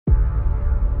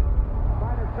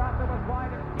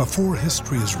Before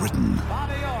history is written,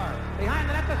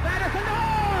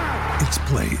 it's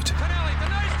played.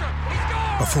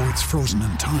 Before it's frozen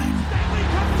in time,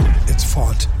 it's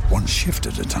fought one shift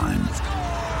at a time.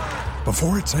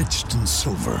 Before it's etched in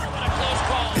silver,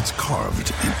 it's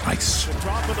carved in ice.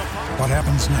 What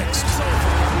happens next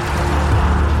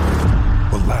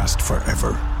will last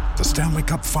forever. The Stanley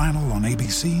Cup Final on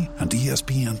ABC and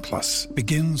ESPN Plus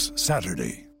begins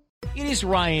Saturday. It is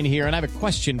Ryan here, and I have a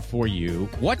question for you.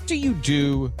 What do you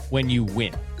do when you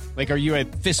win? Like, are you a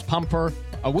fist pumper,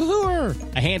 a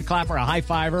woohooer, a hand clapper, a high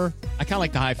fiver? I kind of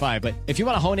like the high five, but if you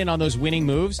want to hone in on those winning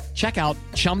moves, check out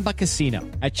Chumba Casino.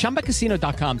 At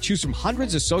ChumbaCasino.com, choose from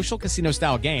hundreds of social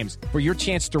casino-style games for your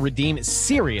chance to redeem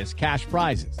serious cash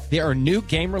prizes. There are new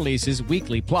game releases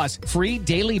weekly, plus free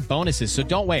daily bonuses. So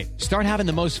don't wait. Start having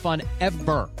the most fun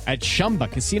ever at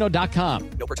ChumbaCasino.com.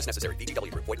 No purchase necessary.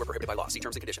 VGW. Void where prohibited by law. See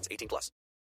terms and conditions. 18+.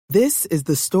 This is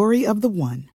the story of the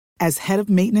one. As head of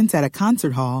maintenance at a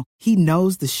concert hall, he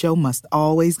knows the show must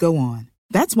always go on.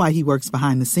 That's why he works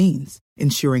behind the scenes,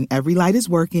 ensuring every light is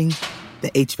working, the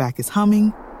HVAC is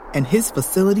humming, and his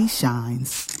facility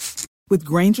shines. With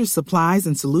Grainger's supplies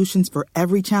and solutions for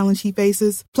every challenge he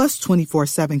faces, plus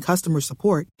 24/7 customer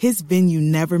support, his venue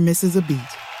never misses a beat.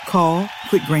 Call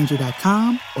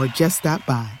quickgrainger.com or just stop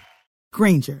by.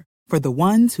 Grainger, for the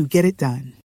ones who get it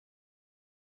done.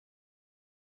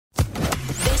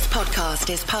 This podcast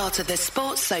is part of the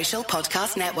Sports Social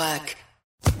Podcast Network.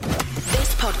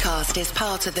 This podcast is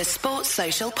part of the Sports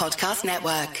Social Podcast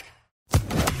Network.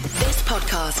 This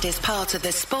podcast is part of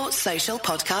the Sports Social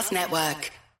Podcast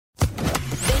Network.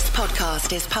 This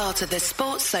podcast is part of the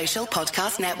Sports Social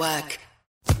Podcast Network.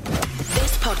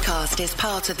 This podcast is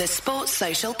part of the Sports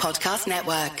Social Podcast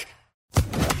Network.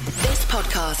 This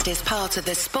podcast is part of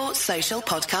the Sports Social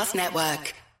Podcast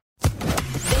Network.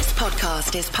 This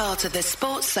podcast is part of the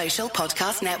Sports Social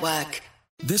Podcast Network.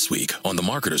 This week on The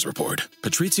Marketer's Report,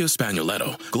 Patrizio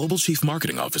Spagnoletto, Global Chief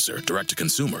Marketing Officer,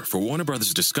 Direct-to-Consumer for Warner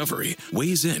Brothers Discovery,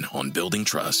 weighs in on building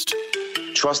trust.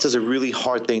 Trust is a really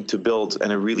hard thing to build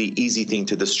and a really easy thing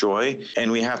to destroy,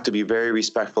 and we have to be very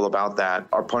respectful about that.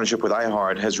 Our partnership with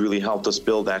iHeart has really helped us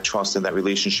build that trust and that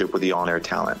relationship with the on-air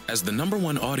talent. As the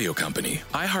 #1 audio company,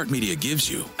 iHeartMedia gives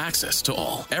you access to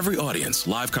all. Every audience,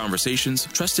 live conversations,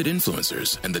 trusted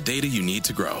influencers, and the data you need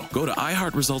to grow. Go to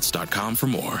iHeartResults.com for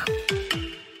more.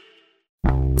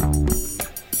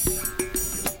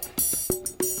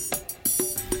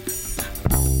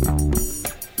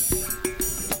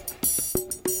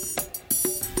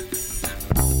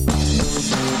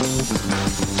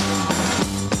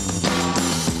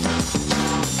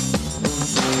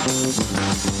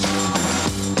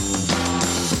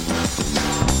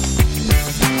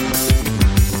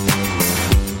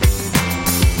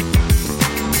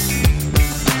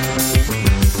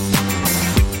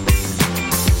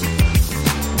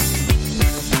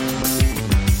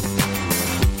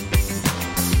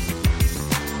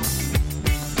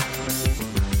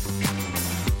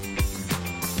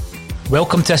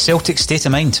 Welcome to A Celtic State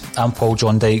of Mind. I'm Paul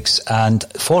John Dykes, and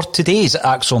for today's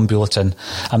Axon Bulletin,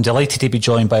 I'm delighted to be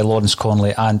joined by Lawrence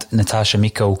Connolly and Natasha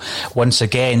Meikle. Once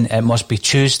again, it must be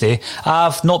Tuesday.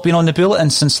 I've not been on the Bulletin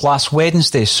since last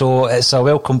Wednesday, so it's a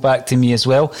welcome back to me as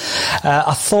well.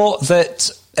 I thought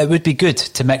that it would be good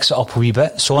to mix it up a wee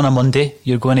bit. So on a Monday,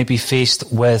 you're going to be faced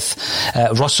with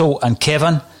Russell and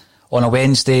Kevin. On a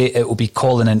Wednesday, it will be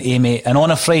Colin and Amy. And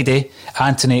on a Friday,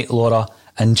 Anthony, Laura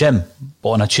and Jim.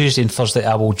 But on a Tuesday and Thursday,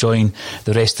 I will join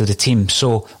the rest of the team.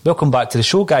 So welcome back to the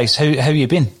show, guys. How you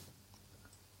been?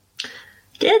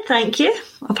 Good, thank you.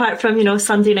 Apart from,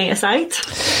 Sunday night aside.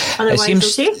 Otherwise, it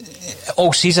seems okay.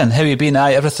 All season, how you been?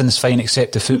 Everything's fine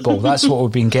except the football. That's what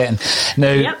we've been getting.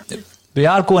 Now, Yep. We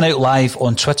are going out live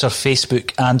on Twitter,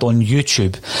 Facebook and on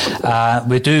YouTube.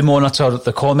 We do monitor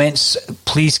the comments.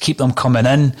 Please keep them coming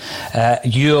in.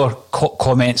 Your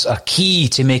comments are key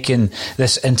to making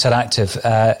this interactive.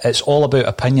 It's all about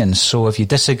opinions. So if you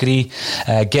disagree,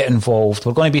 get involved.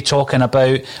 We're going to be talking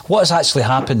about what has actually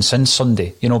happened since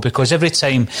Sunday, because every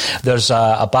time there's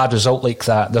a bad result like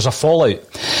that, there's a fallout.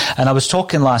 And I was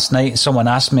talking last night and someone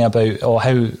asked me about,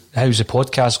 how's the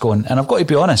podcast going? And I've got to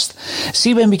be honest.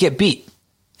 See, when we get beat,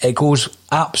 it goes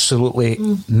absolutely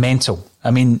mental.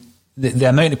 I mean, the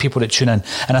amount of people that tune in.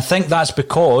 And I think that's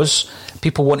because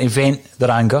people want to vent their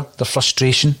anger, their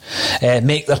frustration,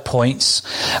 make their points.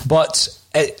 But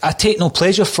I take no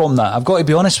pleasure from that. I've got to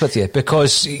be honest with you,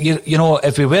 because,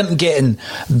 if we weren't getting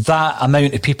that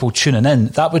amount of people tuning in,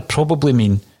 that would probably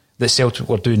mean that Celtic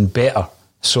were doing better.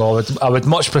 So I would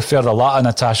much prefer the latter,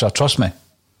 Natasha, trust me.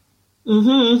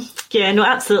 Yeah, no,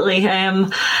 absolutely.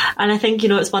 And I think,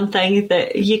 it's one thing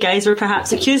that you guys were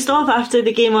perhaps accused of after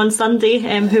the game on Sunday,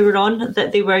 who were on,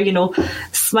 that they were,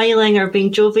 smiling or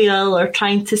being jovial or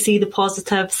trying to see the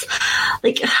positives.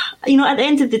 Like, at the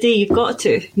end of the day, you've got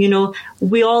to,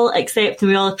 we all accept and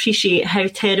we all appreciate how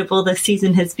terrible this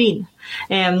season has been.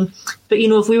 But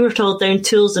if we were told down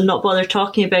tools and not bother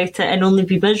talking about it and only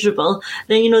be miserable,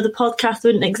 then the podcast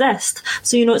wouldn't exist.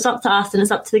 So it's up to us and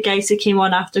it's up to the guys who came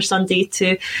on after Sunday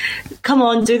to come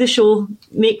on, do the show,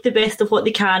 make the best of what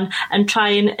they can, and try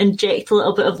and inject a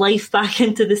little bit of life back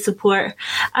into the support.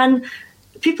 And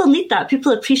people need that.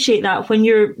 People appreciate that when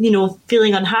you're,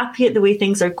 feeling unhappy at the way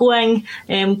things are going,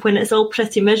 when it's all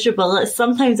pretty miserable. It's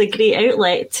sometimes a great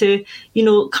outlet to,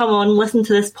 come on, listen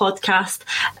to this podcast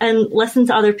and listen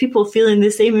to other people feeling the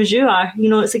same as you are.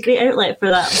 It's a great outlet for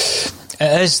that.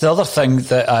 It is. The other thing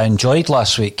that I enjoyed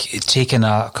last week, taking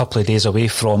a couple of days away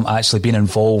from actually being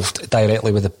involved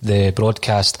directly with the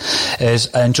broadcast,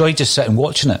 is I enjoyed just sitting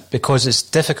watching it, because it's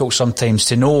difficult sometimes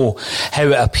to know how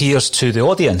it appears to the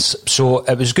audience. So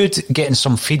it was good getting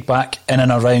some feedback in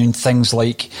and around things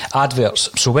like adverts.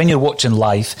 So when you're watching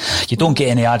live, you don't get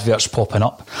any adverts popping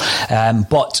up.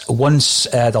 But once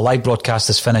the live broadcast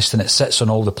is finished and it sits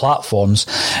on all the platforms,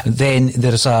 then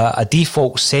there's a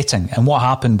default setting. And what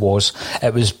happened was,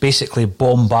 it was basically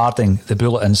bombarding the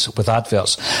bulletins with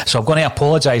adverts. So I'm going to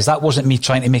apologise. That wasn't me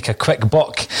trying to make a quick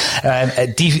buck.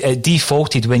 It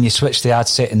defaulted when you switch the ad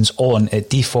settings on. It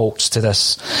defaults to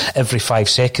this every 5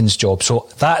 seconds job. So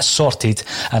that's sorted,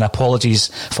 and apologies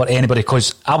for anybody,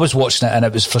 because I was watching it and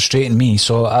it was frustrating me.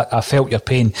 So I felt your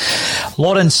pain.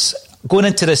 Lawrence, going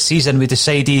into this season, we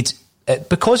decided,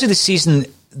 because of the season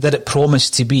that it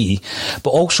promised to be,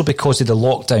 but also because of the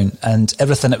lockdown and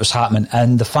everything that was happening,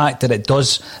 and the fact that it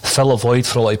does fill a void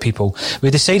for a lot of people, we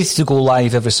decided to go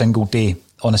live every single day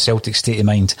on a Celtic State of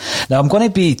Mind. Now, I'm going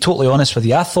to be totally honest with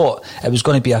you. I thought it was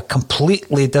going to be a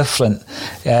completely different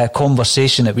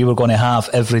conversation that we were going to have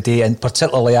every day, and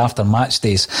particularly after match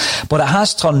days. But it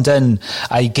has turned in,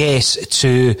 I guess,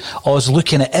 to us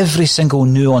looking at every single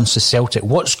nuance of Celtic.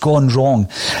 What's gone wrong?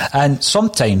 And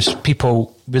sometimes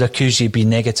people would accuse you of being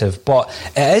negative, but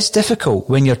it is difficult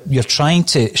when you're trying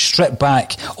to strip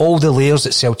back all the layers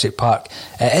at Celtic Park.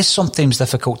 It is sometimes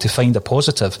difficult to find a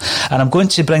positive. And I'm going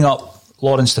to bring up,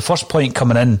 Lawrence, the first point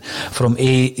coming in from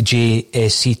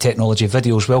AJSC Technology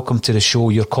Videos. Welcome to the show.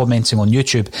 You're commenting on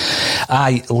YouTube.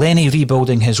 Aye, Lenny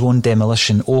rebuilding his own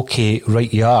demolition. Okay,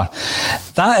 right you are.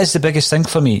 That is the biggest thing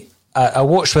for me. I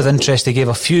watched with interest. He gave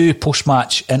a few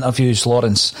post-match interviews,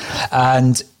 Lawrence,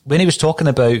 and when he was talking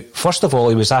about, first of all,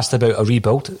 he was asked about a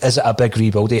rebuild. Is it a big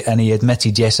rebuild? And he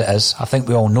admitted, yes, it is. I think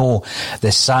we all know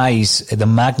the size, the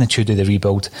magnitude of the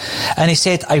rebuild. And he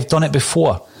said, I've done it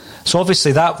before. So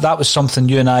obviously that was something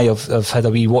you and I have had a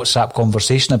wee WhatsApp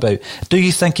conversation about. Do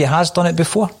you think he has done it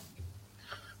before?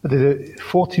 The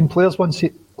 14 players one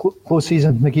close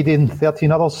season, McGeady and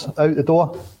 13 others out the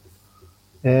door.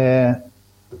 So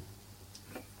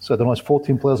I don't know, is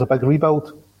 14 players a big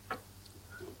rebuild?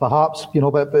 Perhaps,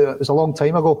 but it was a long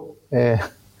time ago.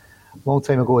 Long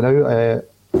time ago now.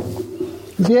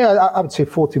 Yeah, I would say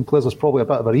 14 players is probably a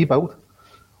bit of a rebuild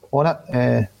on it.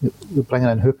 We're bringing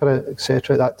in Hooper,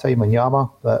 etc. at that time, and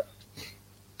Yama. But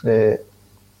is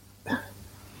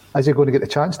he going to get the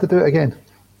chance to do it again?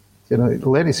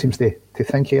 Lenny seems to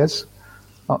think he is.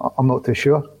 I'm not too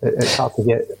sure. It's hard to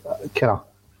get kind of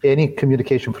any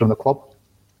communication from the club.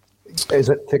 Is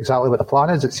it exactly what the plan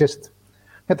is? It's just,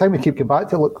 every time we keep coming back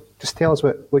to, look, just tell us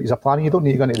what you're planning. You don't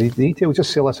need to go into the details.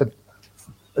 Just say, listen,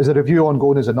 is the review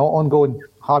ongoing? Is it not ongoing?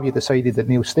 Have you decided that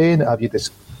Neil's staying? Have you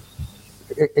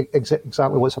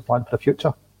exactly what's the plan for the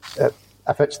future?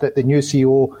 If it's the new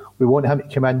CEO, we want him to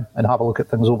come in and have a look at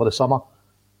things over the summer,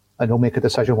 and he'll make a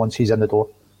decision once he's in the door.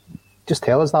 Just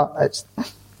tell us that. It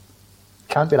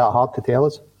can't be that hard to tell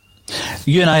us.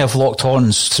 You and I have locked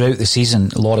horns throughout the season,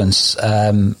 Lawrence,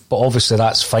 but obviously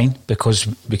that's fine, because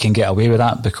we can get away with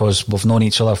that, because we've known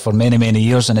each other for many, many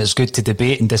years, and it's good to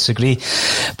debate and disagree.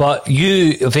 But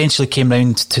you eventually came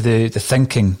round to the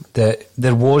thinking that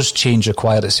there was change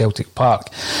required at Celtic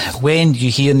Park. When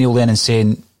you hear Neil Lennon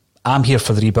saying, I'm here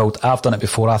for the rebuild, I've done it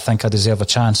before, I think I deserve a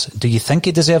chance. Do you think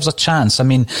he deserves a chance? I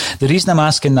mean, the reason I'm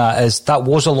asking that is that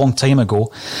was a long time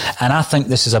ago, and I think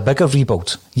this is a bigger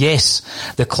rebuild. Yes,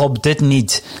 the club did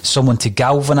need someone to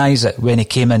galvanise it when he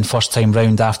came in first time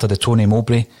round after the Tony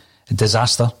Mowbray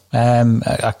disaster.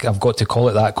 I've got to call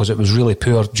it that, because it was really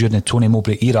poor during the Tony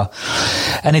Mowbray era.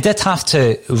 And he did have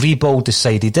to rebuild the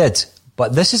side, he did.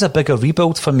 But this is a bigger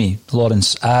rebuild for me,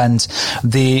 Lawrence, and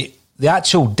the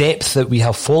actual depth that we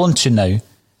have fallen to now,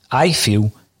 I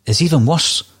feel, is even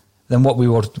worse than what we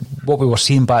were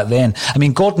seeing back then. I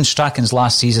mean, Gordon Strachan's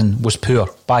last season was poor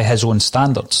by his own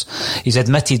standards. He's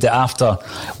admitted that after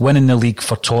winning the league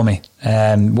for Tommy,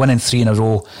 winning 3 in a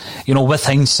row, with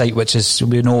hindsight, which is,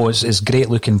 we know is great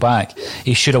looking back,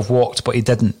 he should have walked, but he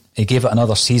didn't. He gave it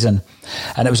another season,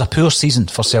 and it was a poor season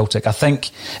for Celtic. I think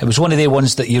it was one of the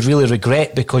ones that you really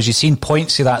regret, because you've seen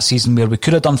points of that season where we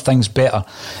could have done things better,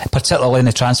 particularly in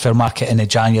the transfer market in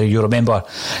January. You remember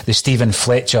the Stephen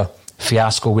Fletcher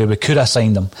fiasco where we could have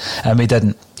signed him and we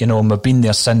didn't, and we've been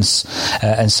there since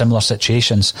in similar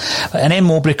situations. And then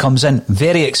Mowbray comes in,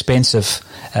 very expensive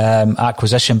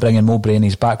acquisition, bringing Mowbray and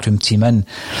his backroom team in,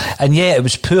 and yeah, it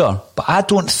was poor, but I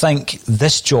don't think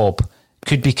this job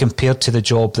could be compared to the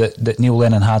job that Neil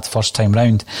Lennon had first time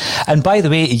round. And by the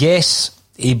way, yes,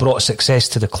 he brought success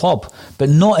to the club, but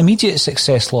not immediate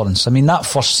success, Lawrence. I mean, that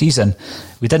first season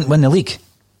we didn't win the league.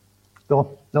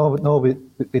 No, we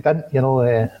didn't.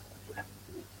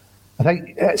 I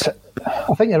think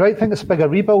you're right. I think it's a bigger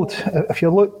rebuild. If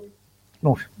you look,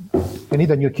 we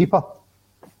need a new keeper.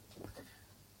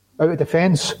 Out of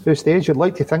defence, who stage you'd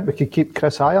like to think we could keep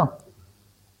Chris Hire.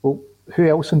 Well, who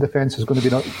else in defence is going to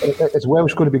be? Is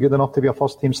Welsh going to be good enough to be a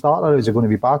first team starter? Is he going to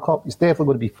be backup? He's definitely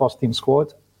going to be first team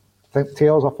squad. I think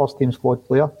Taylor's a first team squad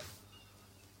player.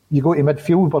 You go to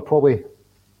midfield, we're probably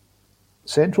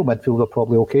central midfield are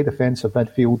probably okay. Defensive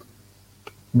midfield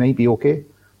might be okay.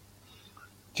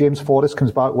 James Forrest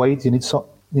comes back wide. You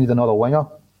need another winger.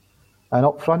 And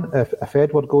up front, if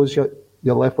Edward goes, you're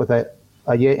left with a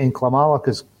Yeti and Klamala,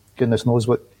 because goodness knows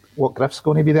what Griff's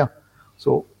going to be there.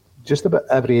 So just about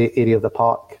every area of the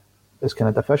park is kind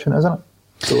of deficient, isn't it?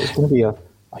 So it's going to be a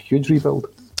huge rebuild.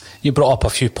 You brought up a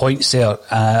few points there,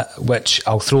 which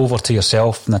I'll throw over to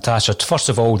yourself, Natasha. First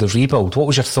of all, the rebuild. What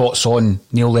was your thoughts on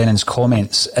Neil Lennon's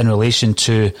comments in relation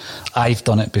to I've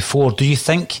done it before? Do you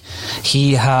think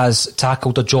he has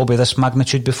tackled a job of this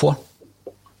magnitude before?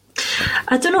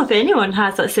 I don't know if anyone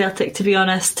has at Celtic, to be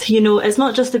honest. It's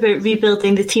not just about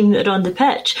rebuilding the team that are on the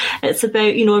pitch. It's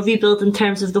about, a rebuild in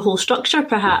terms of the whole structure,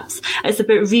 perhaps. It's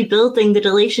about rebuilding the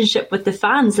relationship with the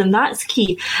fans, and that's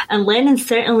key. And Lennon's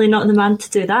certainly not the man to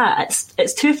do that.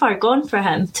 It's too far gone for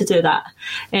him to do that.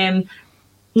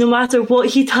 No matter what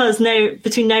he does now,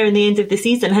 between now and the end of the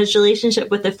season, his relationship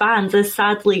with the fans is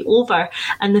sadly over,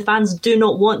 and the fans do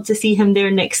not want to see him there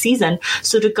next season.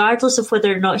 So regardless of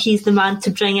whether or not he's the man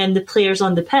to bring in the players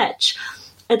on the pitch,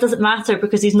 it doesn't matter,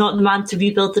 because he's not the man to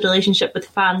rebuild the relationship with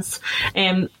the fans.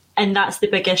 And that's the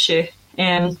big issue.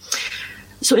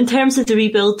 So in terms of the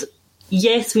rebuild,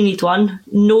 yes, we need one.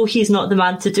 No, he's not the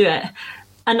man to do it.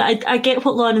 And I get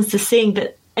what Lawrence is saying,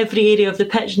 that every area of the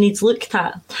pitch needs looked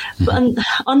at. But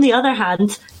on the other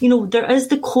hand, there is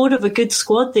the core of a good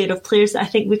squad there of players that I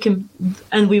think we can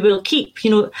and we will keep.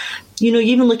 You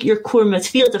even look at your core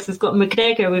midfield. If we've got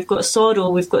McGregor, we've got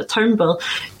Sorrell, we've got Turnbull,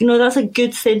 that's a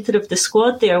good centre of the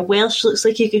squad there. Welsh looks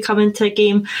like he could come into a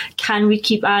game. Can we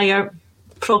keep Ayer?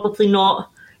 Probably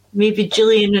not. Maybe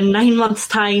Julian in 9 months'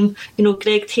 time.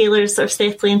 Greg Taylor's sort of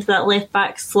settling into that left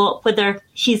back slot. Whether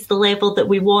he's the level that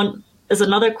we want is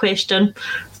another question.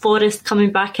 Forrest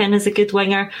coming back in as a good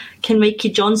winger. Can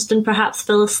Mikey Johnston perhaps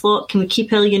fill a slot? Can we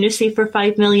keep El Yunusi for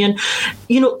 $5 million?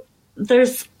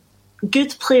 There's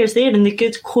good players there in the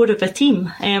good core of a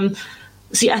team.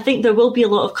 So I think there will be a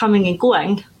lot of coming and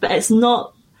going, but it's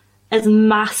not as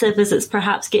massive as it's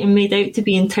perhaps getting made out to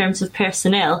be in terms of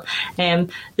personnel. The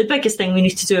biggest thing we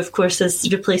need to do, of course,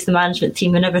 is replace the management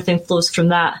team, and everything flows from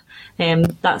that.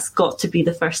 That's got to be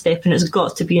the first step, and it's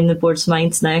got to be in the board's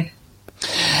minds now.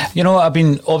 I've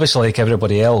been, obviously like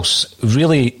everybody else,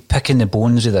 really picking the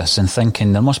bones of this and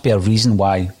thinking there must be a reason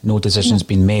why no decision's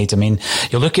been made. I mean,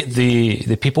 you look at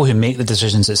the people who make the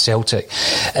decisions at Celtic.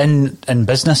 In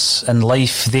business and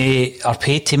life, they are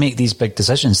paid to make these big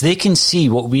decisions. They can see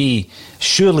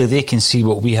surely they can see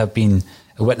what we have been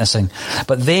witnessing.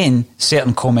 But then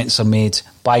certain comments are made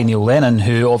by Neil Lennon,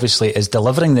 who obviously is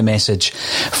delivering the message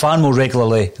far more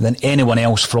regularly than anyone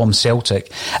else from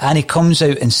Celtic, and he comes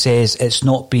out and says it's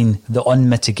not been the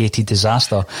unmitigated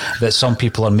disaster that some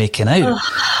people are making out.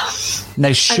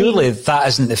 Now surely that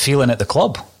isn't the feeling at the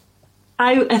club.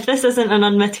 If this isn't an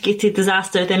unmitigated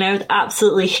disaster, then I would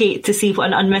absolutely hate to see what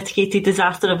an unmitigated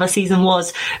disaster of a season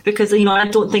was, because, I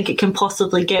don't think it can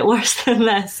possibly get worse than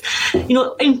this.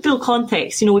 In full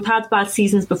context, we've had bad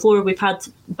seasons before, we've had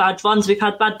bad runs, we've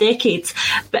had bad decades,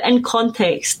 but in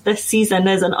context, this season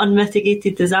is an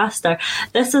unmitigated disaster.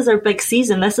 This is our big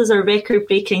season. This is our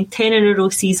record-breaking 10 in a row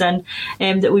season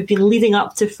that we've been leading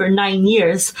up to for 9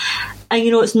 years. And,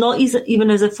 it's not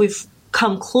even as if we've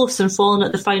come close and fallen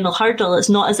at the final hurdle. It's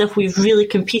not as if we've really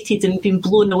competed and been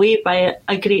blown away by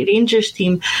a great Rangers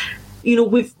team.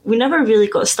 we never really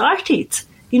got started.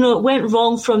 It went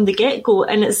wrong from the get-go,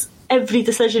 and it's every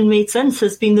decision made since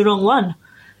has been the wrong one.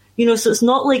 So it's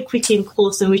not like we came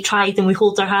close and we tried and we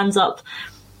hold our hands up.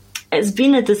 It's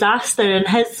been a disaster, and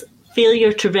his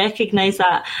failure to recognise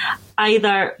that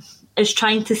either is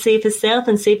trying to save himself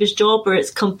and save his job, or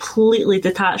it's completely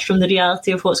detached from the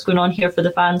reality of what's going on here for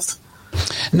the fans.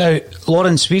 Now,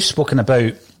 Lawrence, we've spoken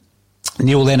about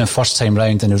Neil Lennon first time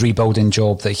round and a rebuilding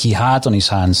job that he had on his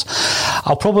hands.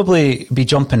 I'll probably be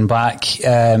jumping back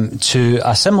to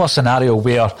a similar scenario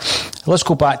where, let's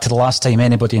go back to the last time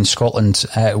anybody in Scotland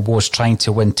was trying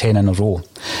to win 10 in a row.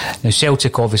 Now,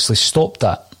 Celtic obviously stopped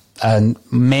that, and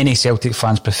many Celtic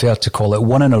fans prefer to call it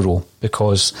 1 in a row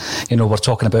because, we're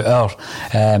talking about our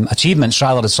achievements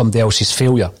rather than somebody else's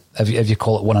failure if you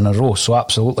call it 1 in a row. So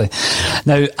absolutely.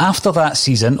 Now, after that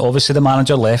season, obviously the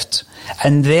manager left,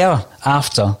 and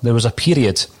thereafter there was a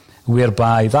period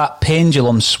whereby that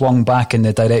pendulum swung back in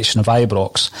the direction of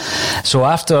Ibrox. So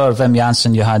after Wim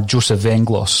Jansen, you had Joseph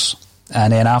Venglos.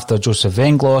 And then after Joseph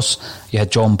Venglos, you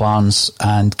had John Barnes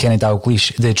and Kenny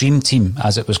Dalglish, the dream team,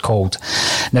 as it was called.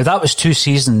 Now, that was 2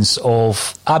 seasons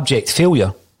of abject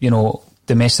failure,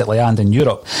 domestically and in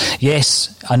Europe.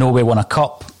 Yes, I know we won a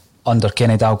cup under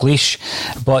Kenny Dalglish,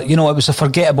 but, it was a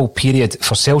forgettable period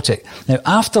for Celtic. Now,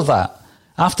 after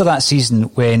that season,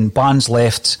 when Barnes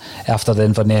left after the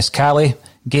Inverness Cali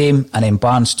game, and then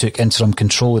Barnes took interim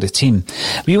control of the team,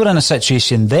 we were in a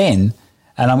situation then,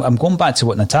 and I'm going back to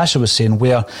what Natasha was saying,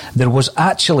 where there was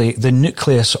actually the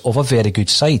nucleus of a very good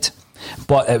side.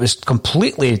 But it was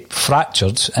completely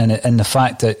fractured in the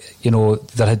fact that,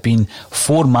 there had been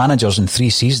 4 managers in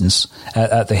 3 seasons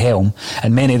at the helm,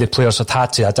 and many of the players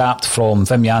had to adapt from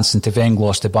Wim Jansen to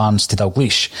Venglos to Barnes to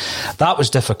Dalglish. That was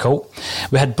difficult.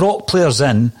 We had brought players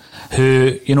in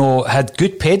who, had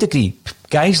good pedigree.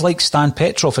 Guys like Stan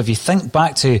Petrov, if you think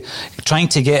back to trying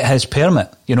to get his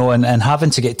permit, and having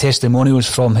to get testimonials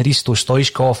from Hristo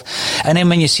Stoichkov, and then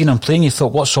when you seen him playing, you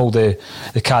thought, what's all the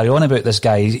carry on about this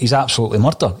guy? He's absolutely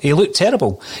murder. He looked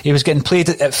terrible. He was getting played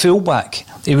at fullback.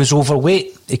 He was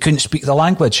overweight. He couldn't speak the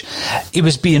language. He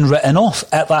was being written off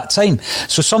at that time.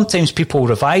 So sometimes people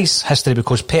revise history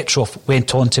because Petrov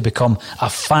went on to become a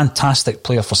fantastic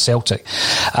player for Celtic.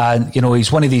 And,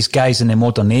 he's one of these guys in the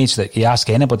modern age that you ask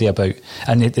anybody about,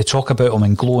 and they talk about him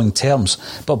in glowing terms.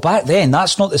 But back then,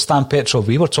 that's not the Stan Petrov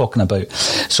we were talking about.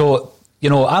 So,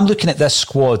 I'm looking at this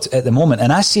squad at the moment,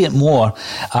 and I see it more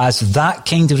as that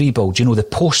kind of rebuild, the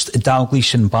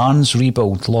post-Dalglish and Barnes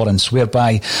rebuild, Lawrence,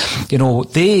 whereby,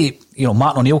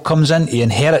 Martin O'Neill comes in, he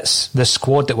inherits the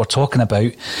squad that we're talking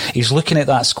about. He's looking at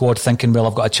that squad thinking, well,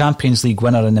 I've got a Champions League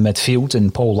winner in the midfield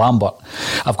in Paul Lambert.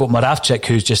 I've got Moravcik,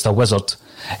 who's just a wizard.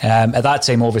 At that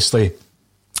time, obviously,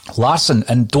 Larsson,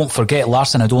 and don't forget,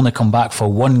 Larsson had only come back for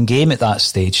 1 game at that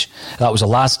stage. That was the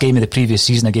last game of the previous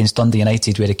season against Dundee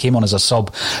United, where he came on as a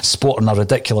sub, sporting a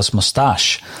ridiculous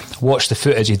moustache. Watch the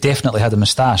footage, he definitely had a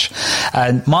moustache.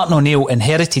 And Martin O'Neill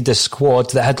inherited this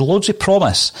squad that had loads of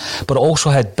promise, but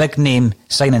also had big name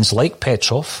signings like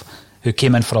Petrov, who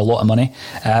came in for a lot of money,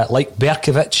 like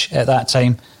Berkovic at that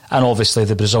time, and obviously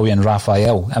the Brazilian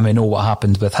Rafael, and we know what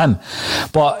happened with him.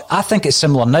 But I think it's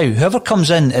similar now. Whoever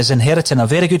comes in is inheriting a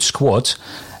very good squad,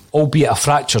 albeit a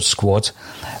fractured squad,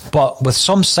 but with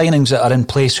some signings that are in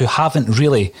place who haven't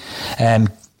really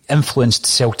influenced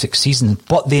Celtic's season,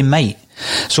 but they might.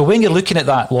 So when you're looking at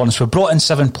that, Lawrence, we've brought in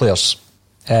 7 players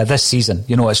this season.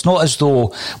 It's not as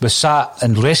though we sat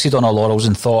and rested on our laurels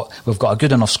and thought we've got a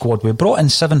good enough squad. We brought in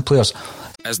 7 players.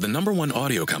 As the #1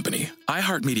 audio company,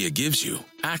 iHeartMedia gives you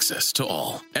access to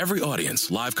all. Every audience,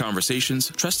 live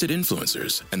conversations, trusted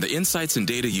influencers, and the insights and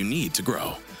data you need to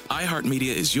grow.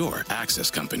 iHeartMedia is your access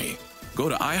company. Go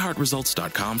to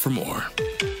iHeartResults.com for more.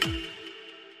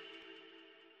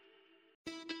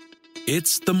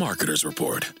 It's the Marketer's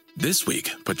Report. This week,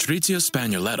 Patrizia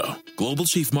Spagnoletto, Global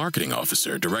Chief Marketing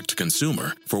Officer,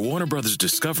 Direct-to-Consumer for Warner Brothers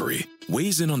Discovery,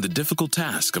 weighs in on the difficult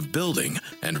task of building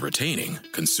and retaining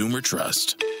consumer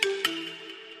trust.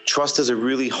 Trust is a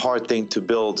really hard thing to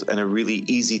build and a really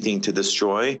easy thing to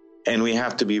destroy, and we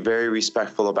have to be very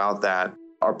respectful about that.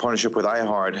 Our partnership with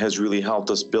iHeart has really helped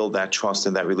us build that trust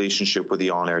and that relationship with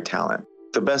the on-air talent.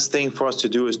 The best thing for us to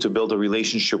do is to build a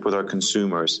relationship with our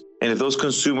consumers. And if those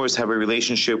consumers have a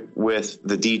relationship with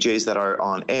the DJs that are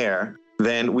on air,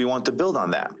 then we want to build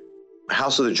on that.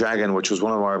 House of the Dragon, which was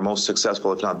one of our most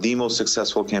successful, if not the most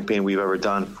successful campaign we've ever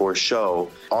done for a show,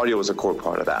 audio was a core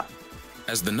part of that.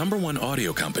 As the #1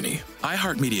 audio company,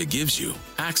 iHeartMedia gives you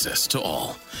access to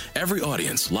all. Every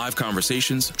audience, live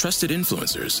conversations, trusted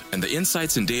influencers, and the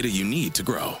insights and data you need to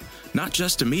grow. Not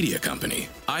just a media company,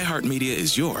 iHeartMedia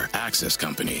is your access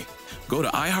company. Go to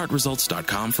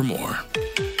iHeartResults.com for more.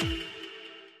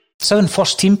 7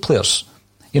 first-team players.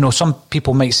 Some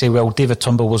people might say, well, David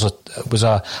Turnbull was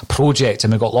a project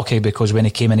and we got lucky because when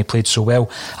he came in he played so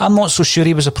well. I'm not so sure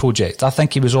he was a project. I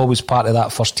think he was always part of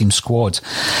that first-team squad.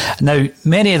 Now,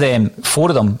 many of them, 4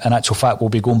 of them, in actual fact, will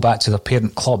be going back to their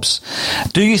parent clubs.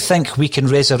 Do you think we can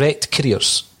resurrect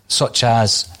careers such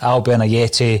as Albion,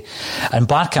 Ayeti and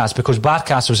Barkas? Because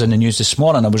Barkas was in the news this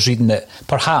morning. I was reading that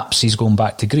perhaps he's going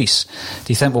back to Greece.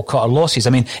 Do you think we'll cut our losses?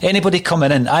 I mean, anybody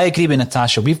coming in, I agree with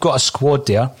Natasha, we've got a squad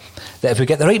there that if we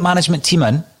get the right management team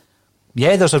in,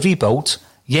 yeah, there's a rebuild.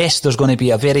 Yes, there's going to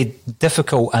be a very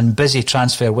difficult and busy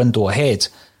transfer window ahead.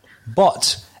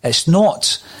 But it's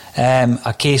not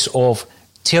a case of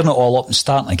tearing it all up and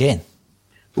starting again.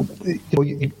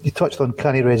 You touched on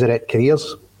can he resurrect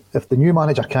careers? If the new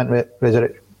manager can't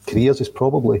resurrect careers, he's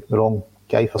probably the wrong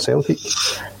guy for Celtic.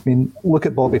 I mean, look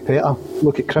at Bobby Petr,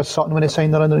 look at Chris Sutton when he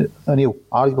signed there, and he'll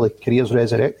arguably careers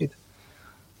resurrected.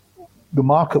 The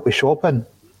market we shop in,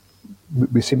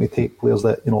 we seem to take players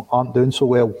that aren't doing so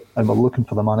well, and we're looking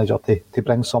for the manager to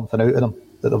bring something out of them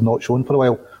that they've not shown for a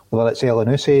while, whether it's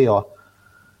Elanusi or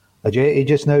Ajeti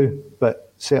just now.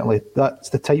 But certainly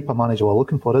that's the type of manager we're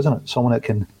looking for, isn't it? Someone that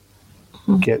can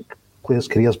get players'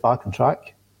 careers back on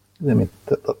track. I mean,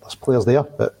 there's players there,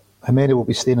 but how many will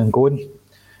be staying and going?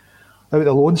 Out of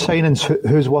the loan signings,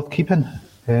 who's worth keeping?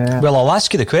 Well, I'll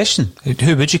ask you the question.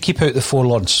 Who would you keep out of the 4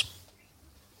 loans?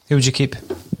 Who would you keep?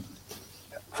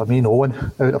 For me, no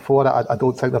one out of 4. I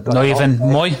don't think they've done Not enough. Even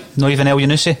Moy? Not even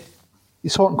Elyounoussi?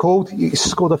 He's hot and cold. He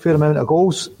scored a fair amount of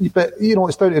goals. But,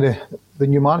 it's down to the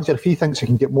new manager. If he thinks he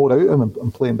can get more out of him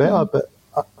and play him better. But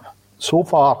so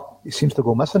far, he seems to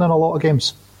go missing in a lot of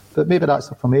games. But maybe that's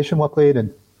the formation we're playing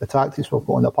and the tactics we've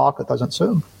got on the park, it doesn't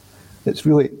suit him. It's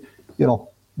really,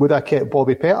 would I keep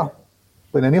Bobby Petr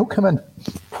when O'Neill came in?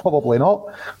 Probably not.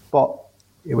 But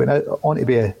he went on to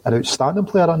be an outstanding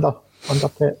player under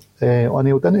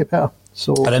O'Neill, didn't he, Petr?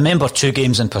 So I remember 2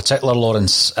 games in particular,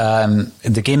 Lawrence.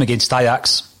 The game against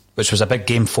Ajax, which was a big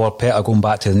game for Petr going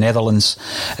back to the Netherlands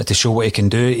to show what he can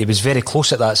do. He was very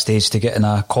close at that stage to getting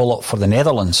a call-up for the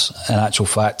Netherlands, in actual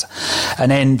fact.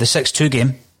 And then the 6-2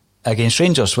 game against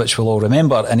Rangers, which we'll all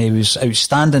remember, and he was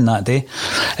outstanding that day.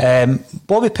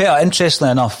 Bobby Petr,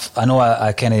 interestingly enough, I know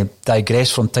I kind of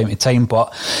digress from time to time,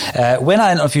 but when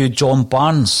I interviewed John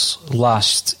Barnes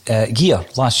last year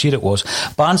it was,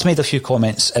 Barnes made a few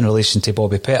comments in relation to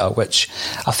Bobby Petr, which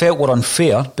I felt were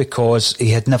unfair because he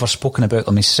had never spoken about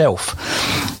them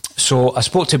himself. So I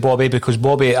spoke to Bobby because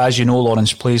Bobby, as you know,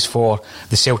 Lawrence, plays for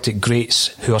the Celtic Greats,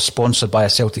 who are sponsored by a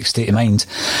Celtic State of Mind.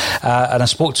 And I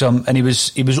spoke to him and he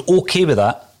was okay with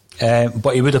that,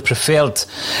 but he would have preferred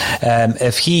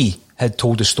if he had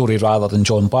told the story rather than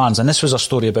John Barnes. And this was a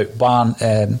story about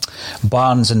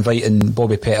Barnes inviting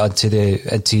Bobby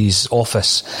Petr into his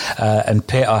office, and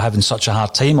Petr having such a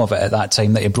hard time of it at that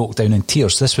time that he broke down in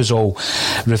tears. This was all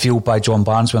revealed by John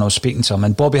Barnes when I was speaking to him,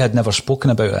 and Bobby had never spoken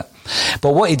about it.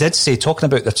 But what he did say, talking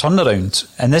about the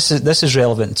turnaround, and this is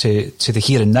relevant to the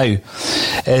here and now,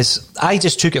 is I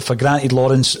just took it for granted,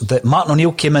 Lawrence, that Martin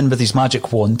O'Neill came in with his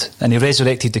magic wand and he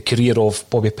resurrected the career of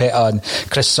Bobby Petr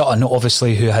and Chris Sutton,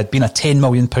 obviously, who had been a £10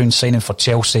 million signing for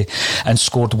Chelsea and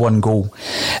scored 1 goal.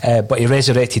 But he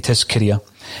resurrected his career.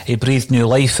 He breathed new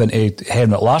life into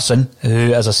Henrik Larsson,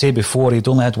 who, as I said before, he'd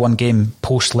only had 1 game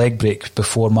post-leg break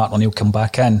before Martin O'Neill came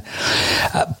back in.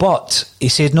 But he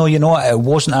said, no, you know what, it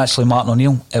wasn't actually Martin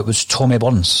O'Neill, it was Tommy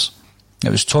Burns. It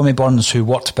was Tommy Burns who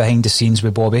worked behind the scenes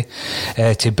with Bobby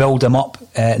to build him up,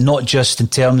 not just in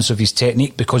terms of his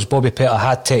technique, because Bobby Petr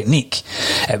had technique.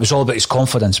 It was all about his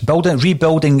confidence,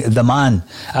 rebuilding the man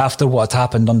after what had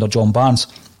happened under John Barnes.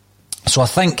 So I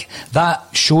think that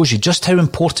shows you just how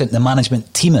important the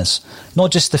management team is,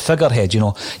 not just the figurehead.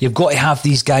 You've got to have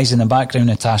these guys in the background,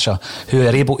 Natasha, who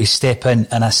are able to step in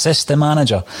and assist the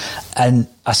manager. And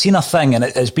I seen a thing, and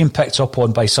it's been picked up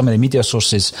on by some of the media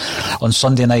sources on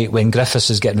Sunday night when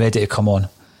Griffiths is getting ready to come on.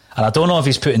 And I don't know if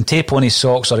he's putting tape on his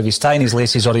socks or if he's tying his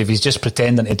laces or if he's just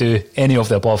pretending to do any of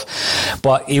the above.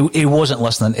 But he wasn't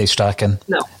listening to Strachan.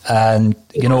 No. And,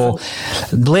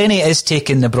 Blaney is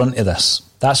taking the brunt of this.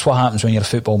 That's what happens when you're a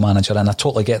football manager, and I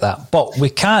totally get that. But we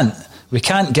can't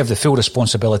give the full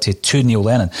responsibility to Neil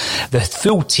Lennon. The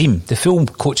full team, the full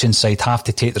coaching side have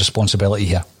to take the responsibility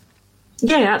here.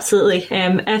 Yeah, absolutely.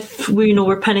 If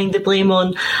we're pinning the blame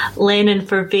on Lennon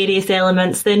for various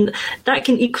elements, then that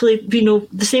can equally,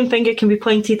 the same finger can be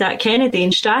pointed at Kennedy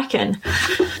and Strachan.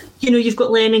 You've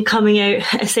got Lennon coming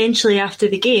out essentially after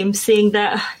the game saying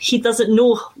that he doesn't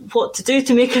know what to do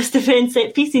to make us defend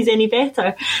set pieces any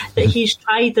better, that he's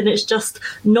tried and it's just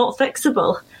not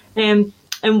fixable.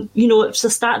 And, it's a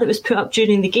stat that was put up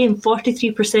during the game.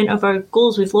 43% of our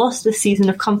goals we've lost this season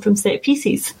have come from set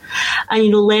pieces.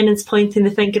 And, Lennon's pointing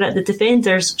the finger at the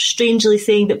defenders, strangely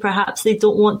saying that perhaps they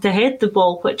don't want to head the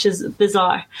ball, which is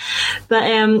bizarre. But,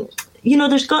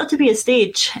 there's got to be a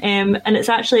stage, and it's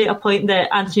actually a point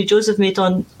that Anthony Joseph made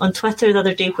on Twitter the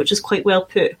other day, which is quite well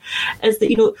put, is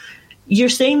that, you're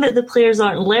saying that the players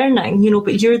aren't learning,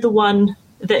 but you're the one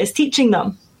that is teaching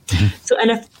them. Mm-hmm. So,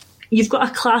 and if you've got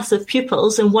a class of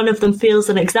pupils and one of them fails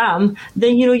an exam,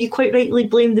 then, you quite rightly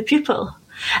blame the pupil.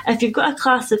 If you've got a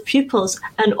class of pupils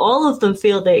and all of them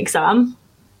fail the exam,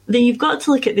 then you've got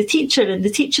to look at the teacher and the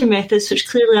teaching methods, which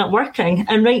clearly aren't working.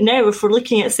 And right now, if we're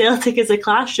looking at Celtic as a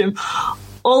classroom,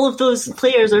 all of those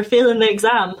players are failing the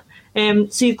exam.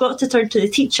 So you've got to turn to the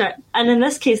teacher. And in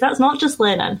this case, that's not just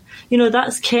Lennon.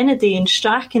 That's Kennedy and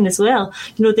Strachan as well.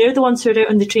 They're the ones who are out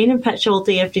on the training pitch all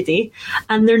day, every day,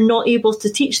 and they're not able to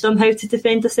teach them how to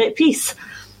defend a set piece.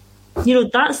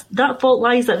 That fault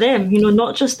lies at them,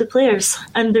 not just the players.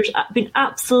 And there's been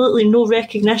absolutely no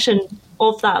recognition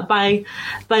of that by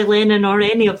Lennon or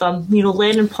any of them.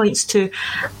 Lennon points to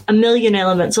a million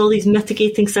elements, all these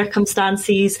mitigating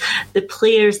circumstances, the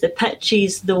players, the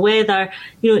pitches, the weather.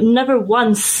 Never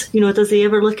once, does he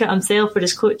ever look at himself or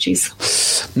his coaches.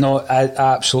 No, I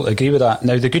absolutely agree with that.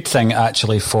 Now, the good thing,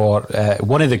 actually,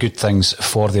 one of the good things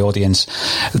for the audience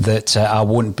that I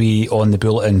won't be on the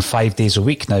Bulletin 5 days a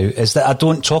week now is that I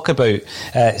don't talk about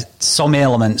some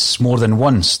elements more than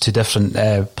once to different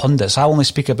pundits. I only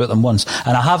speak about them once.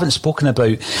 And I haven't spoken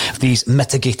about these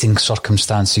mitigating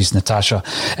circumstances, Natasha,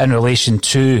 in relation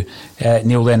to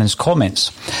Neil Lennon's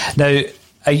comments. Now,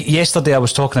 yesterday I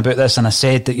was talking about this and I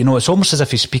said that, it's almost as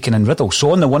if he's speaking in riddles.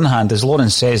 So on the one hand, as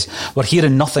Lawrence says, we're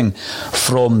hearing nothing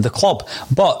from the club.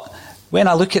 But when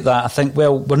I look at that, I think,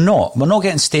 well, we're not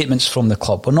getting statements from the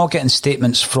club. We're not getting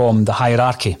statements from the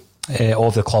hierarchy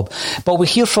of the club. But we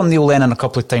hear from Neil Lennon a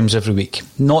couple of times every week.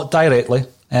 Not directly,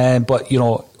 but,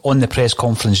 on the press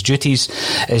conference duties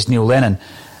is Neil Lennon.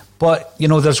 But,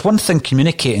 there's one thing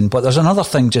communicating, but there's another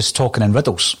thing just talking in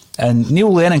riddles. And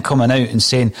Neil Lennon coming out and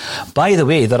saying, by the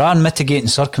way, there are mitigating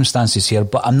circumstances here,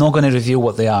 but I'm not going to reveal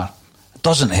what they are. It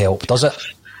doesn't help, does it?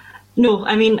 No,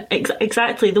 I mean,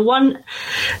 exactly. The one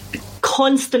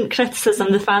constant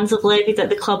criticism the fans have levied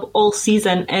at the club all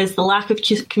season is the lack of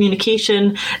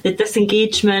communication, the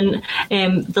disengagement,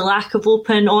 the lack of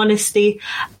open honesty,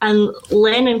 and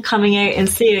Lennon coming out and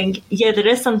saying, yeah, there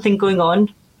is something going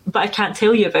on, but I can't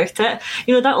tell you about it.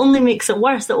 That only makes it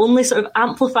worse. It only sort of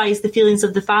amplifies the feelings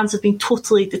of the fans of being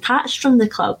totally detached from the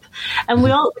club. And we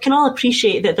can all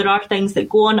appreciate that there are things that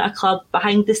go on at a club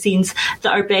behind the scenes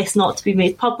that are best not to be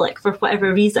made public for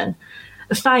whatever reason.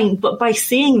 Fine, but by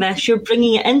saying this, you're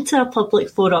bringing it into a public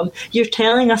forum. You're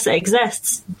telling us it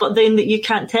exists, but then that you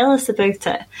can't tell us about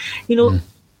it.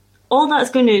 All that's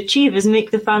going to achieve is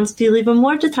make the fans feel even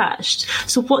more detached.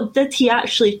 So what did he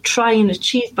actually try and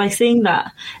achieve by saying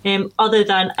that? Other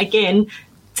than, again,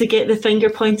 to get the finger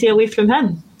pointing away from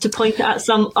him, to point at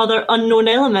some other unknown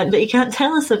element that he can't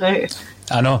tell us about.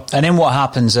 I know. And then what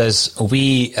happens is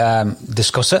we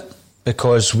discuss it,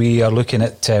 because we are looking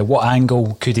at what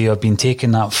angle could he have been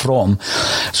taking that from.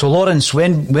 So, Lawrence,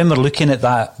 when we're looking at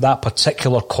that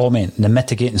particular comment, the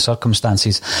mitigating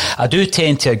circumstances, I do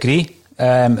tend to agree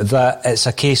that it's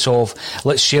a case of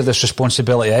let's share this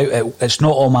responsibility out. It's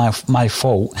not all my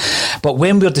fault. But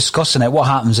when we're discussing it, what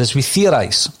happens is we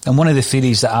theorise. And one of the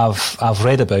theories that I've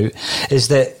read about is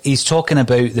that he's talking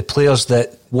about the players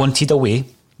that wanted away,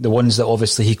 the ones that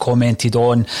obviously he commented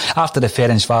on after the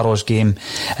Ferencváros game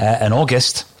in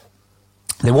August.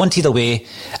 They wanted away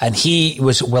and he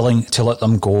was willing to let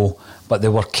them go, but they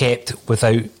were kept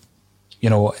without,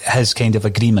 his kind of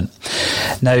agreement.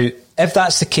 Now, if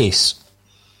that's the case,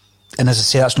 and as I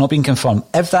say, that's not been confirmed,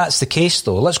 if that's the case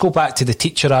though, let's go back to the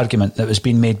teacher argument that was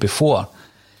being made before.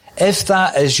 If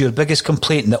that is your biggest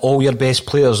complaint, that all your best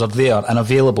players are there and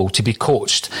available to be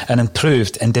coached and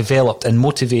improved and developed and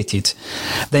motivated,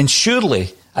 then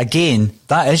surely, again,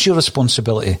 that is your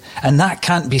responsibility. And that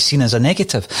can't be seen as a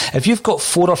negative. If you've got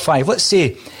 4 or 5, let's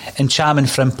say Ncham and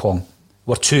Frimpong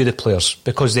were 2 of the players,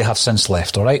 because they have since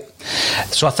left, all right?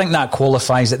 So I think that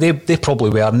qualifies that they probably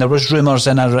were, and there was rumours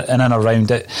in and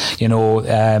around it,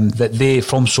 that they,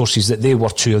 from sources, that they were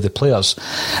 2 of the players.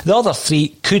 The other 3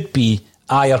 could be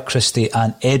Ayer, Christie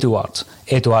and Edouard.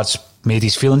 Edouard's made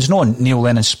his feelings known. Neil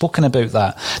Lennon's spoken about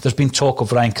that. There's been talk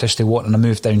of Ryan Christie wanting to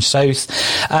move down south,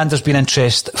 and there's been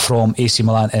interest from AC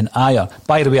Milan in Ajer.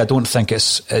 By the way, I don't think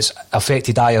it's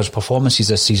affected Ajer's performances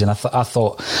this season. I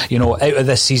thought, out of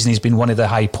this season he's been one of the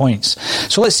high points.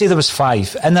 So let's say there was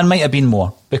 5, and there might have been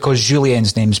more, because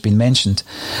Julien's name's been mentioned.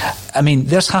 I mean,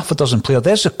 there's half a dozen players.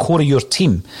 There's the core of your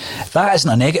team. That isn't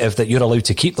a negative that you're allowed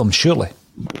to keep them, surely.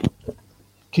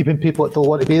 Keeping people that don't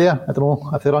want to be there, I don't know,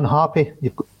 if they're unhappy,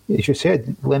 as you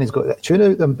said, Lennon's got a tune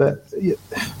out of them, but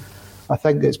I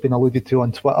think it's been alluded to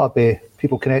on Twitter by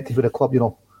people connected with the club,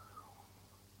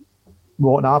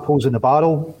 rotten apples in the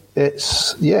barrel.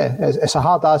 It's a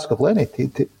hard ask of Lenny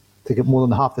to get more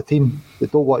than half the team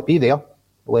that don't want to be there,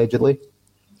 allegedly,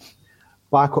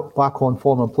 back on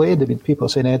form and play. I mean, people are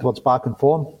saying Edwards back in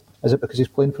form. Is it because he's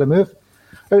playing for a move?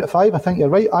 Out of 5, I think you're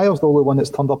right. Ajer's the only one that's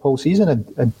turned up all season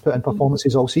and put in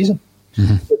performances all season.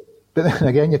 Mm-hmm. But then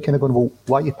again, you're kind of going, well,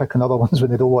 why are you picking other ones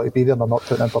when they don't want to be there and they're not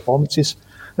putting in performances?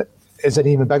 Is an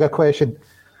even bigger question.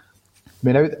 I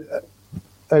mean, out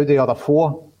of the other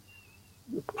 4,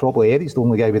 probably Eddie's the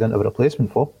only guy we didn't have a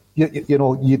replacement for. You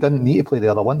didn't need to play the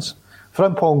other ones.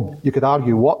 Frimpong, you could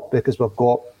argue what, because we've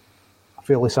got a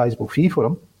fairly sizable fee for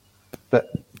him. But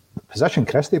position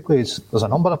Christie plays, there's a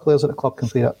number of players at the club can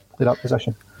play that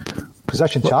position.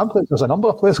 Position Chan plays, there's a number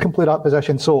of players can play that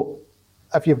position. So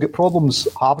if you've got problems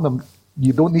having them,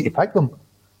 you don't need to pick them.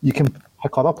 You can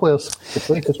pick other players to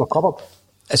play because we're covered.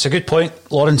 It's a good point,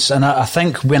 Lawrence, and I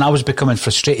think when I was becoming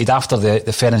frustrated after the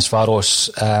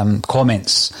Ferencváros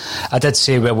comments, I did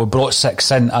say, well, we brought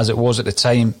 6 in as it was at the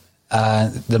time.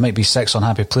 There might be 6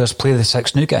 unhappy players. Play the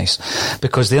 6 new guys,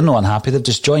 because they're not unhappy, they've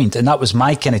just joined, and that was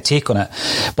my kind of take on it.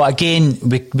 But again,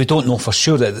 we don't know for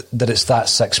sure that it's that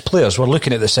 6 players. We're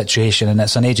looking at the situation, and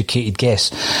it's an educated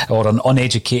guess, or an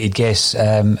uneducated guess,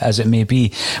 as it may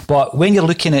be. But when you're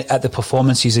looking at the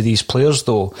performances of these players,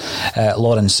 though,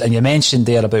 Lawrence, and you mentioned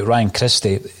there about Ryan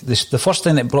Christie, the first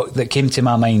thing that came to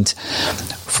my mind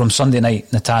from Sunday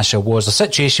night, Natasha, was a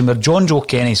situation where John Joe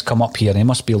Kenny's come up here, and he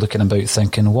must be looking about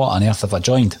thinking, what on earth have I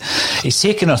joined? He's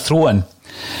taken a throw in,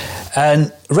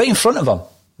 and right in front of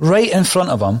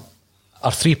him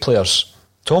are 3 players: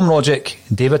 Tom Rogic,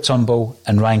 David Turnbull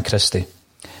and Ryan Christie.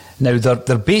 Now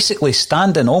they're basically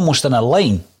standing almost in a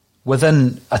line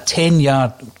within a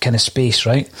 10-yard kind of space,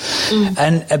 right?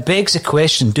 And it begs the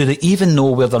question, do they even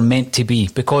know where they're meant to be?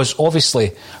 Because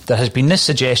obviously there has been this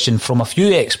suggestion from a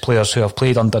few ex-players who have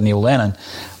played under Neil Lennon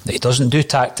that he doesn't do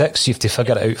tactics, you have to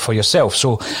figure it out for yourself.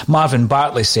 So Marvin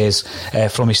Bartley says,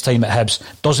 from his time at Hibs,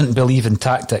 doesn't believe in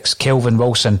tactics. Kelvin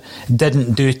Wilson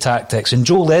didn't do tactics. And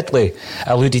Joe Ledley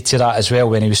alluded to that as well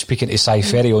when he was speaking to Cy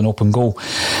Ferry on Open Goal.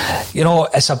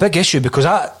 It's a big issue, because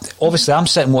I'm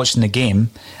sitting watching the game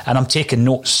and I'm taking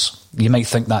notes. You might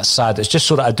think that's sad. It's just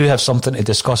so that I do have something to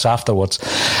discuss afterwards.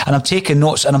 And I'm taking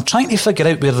notes and I'm trying to figure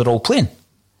out where they're all playing.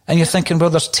 And you're thinking,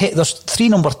 well, there's 3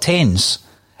 number 10s.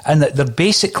 And they're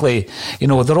basically,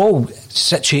 they're all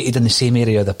situated in the same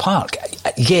area of the park,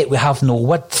 yet we have no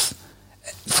width.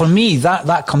 For me,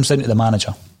 that comes down to the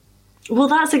manager. Well,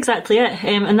 that's exactly it.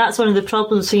 And that's one of the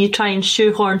problems when you try and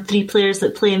shoehorn 3 players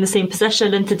that play in the same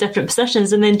position into different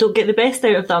positions and then don't get the best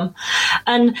out of them.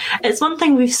 And it's one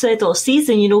thing we've said all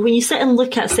season, when you sit and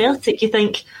look at Celtic, you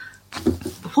think,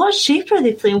 what shape are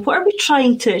they playing? What are we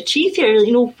trying to achieve here?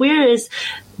 Where is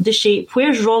the shape?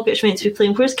 Where's Rogic meant to be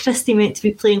playing? Where's Christie meant to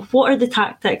be playing? What are the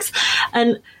tactics?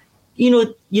 And,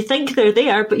 you think they're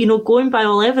there, but, going by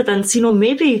all evidence,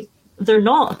 maybe they're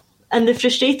not. And the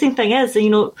frustrating thing is,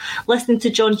 listening to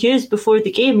John Hughes before the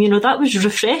game, that was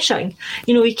refreshing.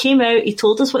 He came out, he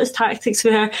told us what his tactics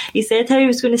were, he said how he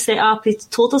was going to set up, he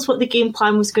told us what the game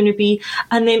plan was going to be,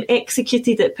 and then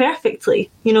executed it perfectly.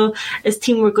 His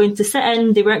team were going to sit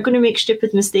in, they weren't going to make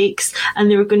stupid mistakes, and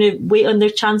they were going to wait on their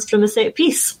chance from a set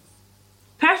piece.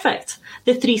 Perfect.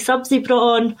 The 3 subs they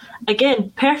brought on,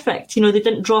 again, perfect. They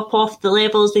didn't drop off the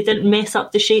levels, they didn't mess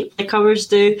up the shape like ours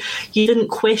do. You didn't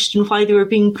question why they were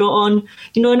being brought on,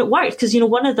 and it worked because,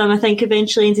 one of them, I think,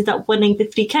 eventually ended up winning the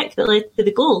free kick that led to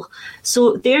the goal.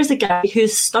 So there's a guy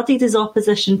who's studied his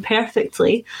opposition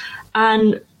perfectly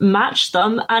and matched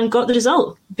them and got the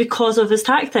result because of his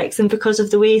tactics and because of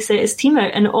the way he set his team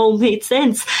out, and it all made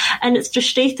sense. And it's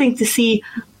frustrating to see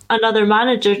another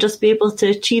manager just be able to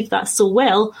achieve that so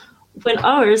well, when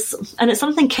ours, and it's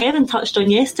something Kevin touched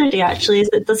on yesterday actually, is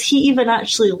that does he even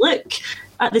actually look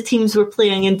at the teams we're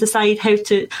playing and decide how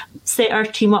to set our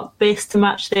team up best to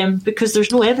match them? Because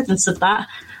there's no evidence of that.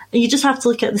 And you just have to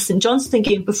look at the St Johnstone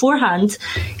game beforehand.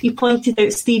 He pointed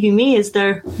out Stevie May as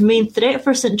their main threat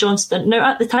for St Johnstone.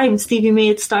 Now, at the time, Stevie May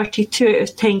had started 2 out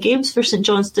of 10 games for St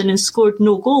Johnstone and scored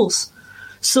no goals.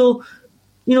 So,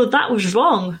 that was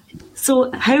wrong.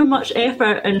 So how much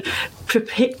effort and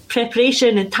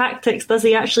preparation and tactics does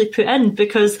he actually put in?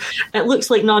 Because it looks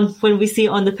like none when we see it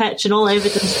on the pitch, and all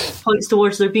evidence points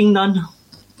towards there being none.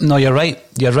 No, you're right.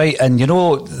 And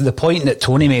the point that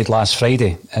Tony made last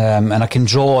Friday, and I can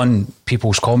draw on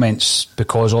people's comments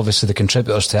because obviously the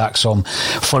contributors to AXOM,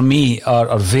 for me,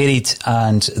 are varied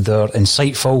and they're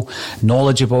insightful,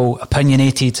 knowledgeable,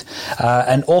 opinionated.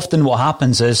 And often what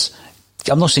happens is,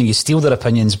 I'm not saying you steal their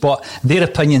opinions, but their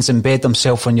opinions embed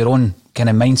themselves in your own kind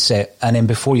of mindset. And then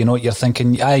before you know it, you're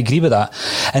thinking, I agree with that.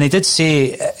 And he did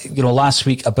say, last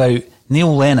week about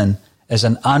Neil Lennon is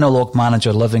an analogue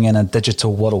manager living in a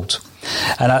digital world.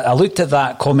 And I looked at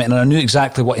that comment and I knew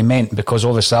exactly what he meant, because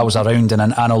obviously I was around in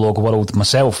an analogue world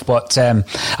myself. But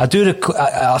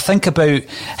I think about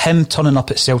him turning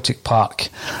up at Celtic Park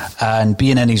and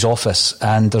being in his office,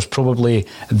 and there's probably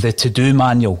the to-do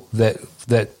manual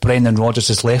that Brendan Rodgers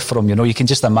has left for him. You can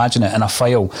just imagine it in a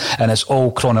file, and it's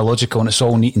all chronological and it's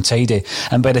all neat and tidy.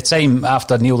 And by the time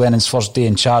after Neil Lennon's first day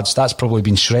in charge, that's probably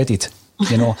been shredded.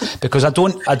 Because I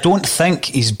don't think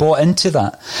he's bought into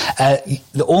that.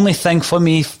 The only thing for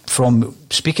me, from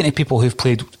speaking to people who've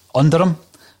played under him,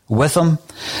 with him,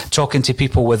 talking to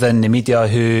people within the media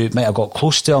who might have got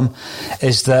close to him,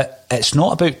 is that it's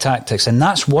not about tactics, and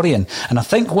that's worrying. And I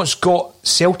think what's got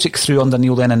Celtic through under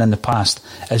Neil Lennon in the past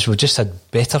is we've just had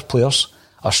better players,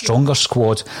 a stronger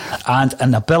squad, and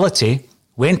an ability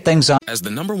when things are... As the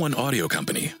 #1 audio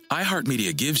company,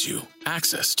 iHeartMedia gives you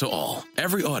access to all.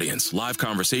 Every audience, live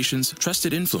conversations,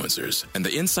 trusted influencers, and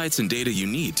the insights and data you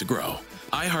need to grow.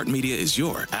 iHeartMedia is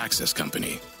your access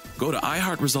company. Go to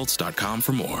iHeartResults.com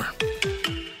for more.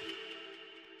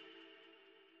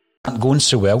 Going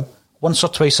so well, once or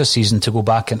twice a season, to go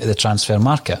back into the transfer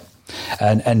market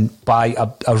and buy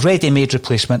a ready-made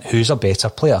replacement who's a better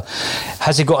player.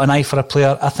 Has he got an eye for a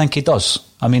player? I think he does.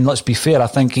 I mean, let's be fair, I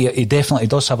think he definitely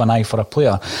does have an eye for a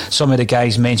player. Some of the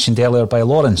guys mentioned earlier by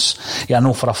Lawrence, I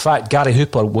know for a fact Gary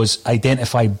Hooper was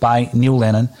identified by Neil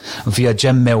Lennon via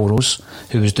Jim Melrose,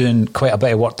 who was doing quite a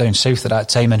bit of work down south at that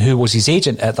time, and who was his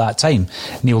agent at that time,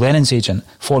 Neil Lennon's agent,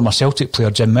 former Celtic player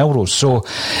Jim Melrose. So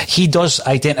he does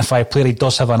identify a player, he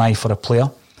does have an eye for a player.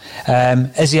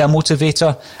 Is he a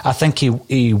motivator? I think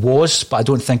he was, but I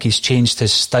don't think he's changed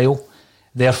his style.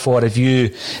 Therefore, if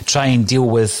you try and deal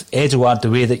with Edouard the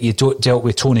way that you dealt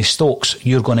with Tony Stokes,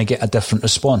 you're going to get a different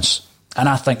response. And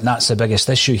I think that's the biggest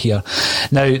issue here.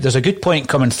 Now, there's a good point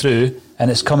coming through, and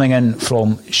it's coming in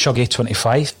from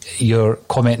Shuggy25. You're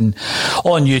commenting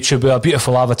on YouTube with a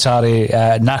beautiful avatar,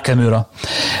 Nakamura.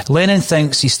 Lennon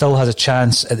thinks he still has a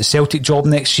chance at the Celtic job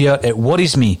next year. It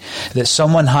worries me that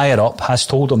someone higher up has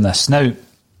told him this. Now,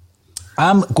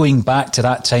 I'm going back to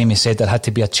that time he said there had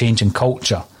to be a change in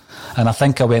culture. And I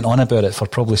think I went on about it for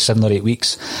probably 7 or 8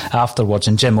 weeks afterwards,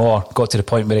 and Jim Orr got to the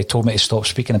point where he told me to stop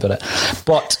speaking about it.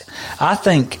 But I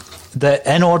think that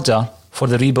in order for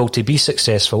the rebuild to be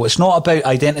successful, it's not about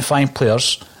identifying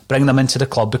players, bringing them into the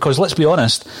club, because let's be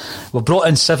honest, we've brought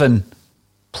in 7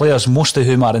 players, most of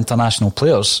whom are international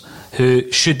players,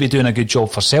 who should be doing a good job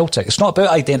for Celtic. It's not about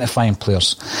identifying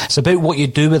players. It's about what you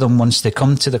do with them once they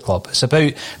come to the club. It's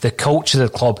about the culture of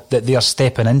the club that they are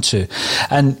stepping into.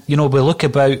 And, we look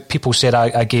about, people said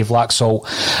I gave Laxalt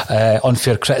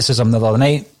unfair criticism the other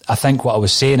night. I think what I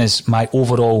was saying is my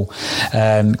overall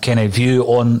kind of view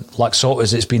on Laxalt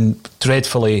is it's been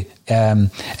dreadfully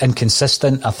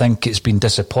inconsistent. I think it's been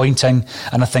disappointing,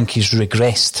 and I think he's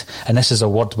regressed. And this is a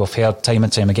word we've heard time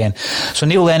and time again. So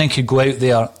Neil Lennon could go out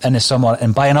there in the summer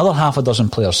and buy another half a dozen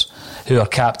players who are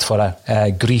capped for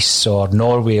Greece or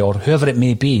Norway or whoever it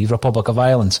may be, Republic of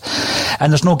Ireland.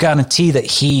 And there's no guarantee that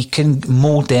he can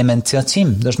mould them into a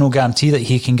team. There's no guarantee that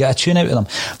he can get a tune out of them.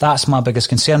 That's my biggest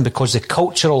concern, because the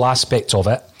cultural aspect of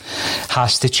it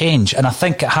has to change. And I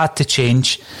think it had to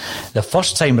change the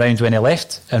first time round when he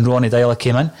left and Ronnie Dyler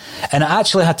came in. And it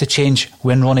actually had to change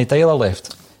when Ronnie Dyler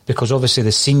left, because obviously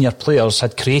the senior players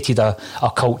had created a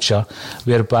culture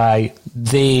whereby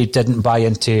they didn't buy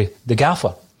into the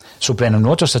gaffer. So Brendan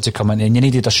Rodgers had to come in, and you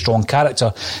needed a strong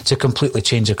character to completely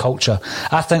change the culture.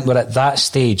 I think we're at that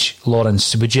stage,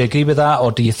 Lawrence. Would you agree with that,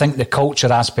 or do you think the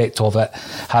culture aspect of it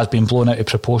has been blown out of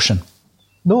proportion?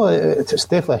 No, it's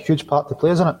definitely a huge part to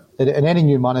play, isn't it? And any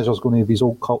new manager is going to have his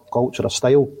own culture or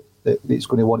style that he's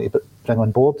going to want to bring on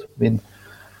board. I mean,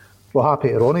 what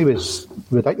happened to Ronnie was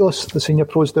ridiculous, the senior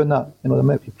pros doing that. They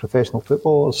might be professional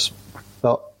footballers,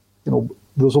 but,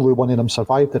 there's only one of them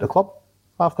survived at the club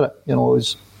after it. It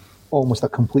was almost a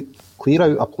complete clear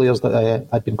out of players that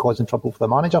had been causing trouble for the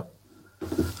manager.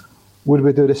 Would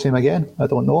we do the same again? I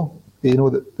don't know.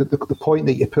 The point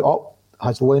that you put up,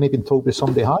 has Lenny been told by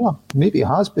somebody higher? Maybe he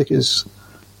has, because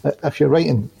if you're right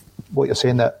in what you're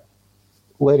saying, that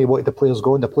Larry wanted the players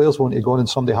going, the players wanted to go, and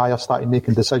somebody higher started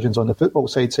making decisions on the football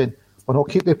side saying, well, no,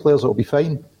 keep the players, it'll be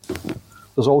fine.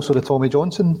 There's also the Tommy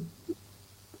Johnson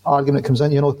argument comes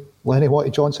in, Lenny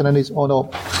wanted Johnson in his,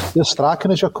 you're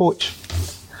Strachan as your coach.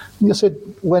 And you said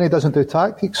Lenny doesn't do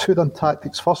tactics. Who done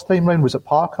tactics first time round? Was it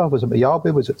Parker? Was it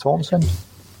Mayarby? Was it Thompson?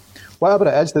 Whatever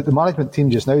it is, that the management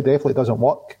team just now definitely doesn't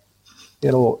work.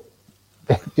 There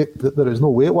is no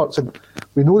way it works. And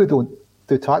we know they don't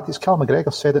do tactics. Cal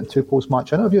McGregor said it in 2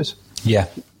 post-match interviews. Yeah.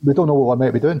 We don't know what we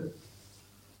might be doing.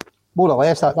 More or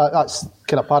less, that's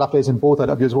kind of paraphrasing both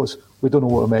interviews, was we don't know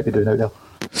what we might be doing out there.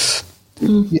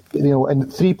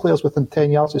 And 3 players within 10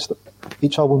 yards of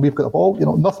each other when we've got the ball,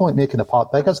 nothing like making the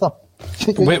part big, is there?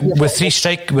 With three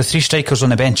strikers on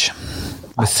the bench.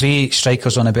 With 3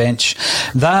 strikers on the bench.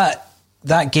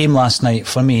 That game last night,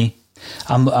 for me,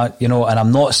 and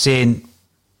I'm not saying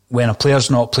when a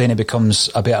player's not playing, he becomes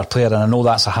a better player, and I know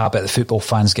that's a habit that football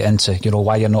fans get into,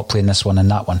 why you're not playing this one and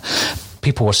that one.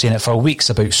 People were saying it for weeks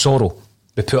about Sorrell.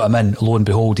 We put him in, lo and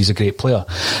behold, he's a great player.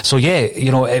 So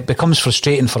it becomes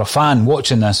frustrating for a fan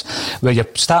watching this, where you're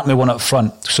starting with one up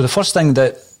front. So the first thing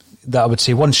that I would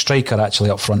say, one striker actually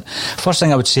up front. First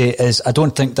thing I would say is I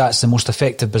don't think that's the most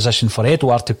effective position for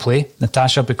Edouard to play,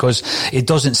 Natasha, because he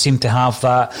doesn't seem to have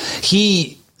that.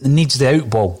 He needs the out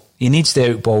ball. He needs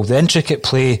the out ball. The intricate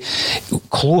play,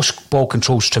 close ball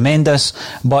control's tremendous,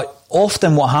 but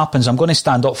often what happens, I'm going to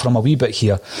stand up for him a wee bit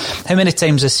here. How many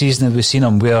times this season have we seen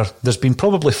him where there's been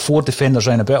probably 4 defenders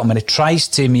round about him and he tries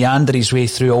to meander his way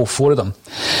through all 4 of them,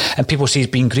 and people say he's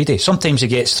being greedy. Sometimes he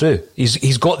gets through.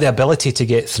 He's got the ability to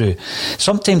get through.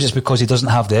 Sometimes it's because he doesn't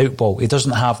have the out ball. He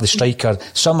doesn't have the striker,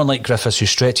 someone like Griffiths who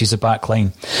stretches the back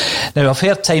line. Now, I've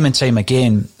heard time and time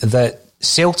again that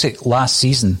Celtic last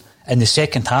season, in the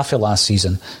second half of last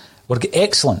season, were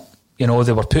excellent. They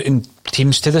were putting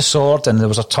teams to the sword, and there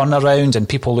was a turnaround, and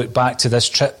people look back to this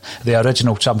trip, the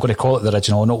original trip, I'm going to call it the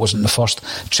original, I know it wasn't the first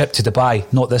trip to Dubai,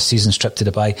 not this season's trip to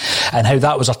Dubai, and how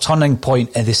that was a turning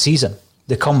point in the season.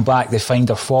 They come back, they find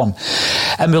their form.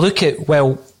 And we look at,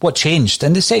 what changed?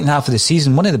 In the second half of the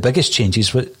season, one of the biggest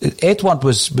changes was Edouard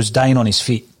was dying on his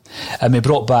feet, and we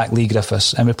brought back Lee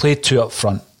Griffiths, and we played 2 up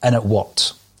front, and it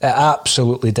worked. It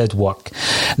absolutely did work.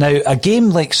 Now, a game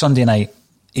like Sunday night,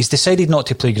 he's decided not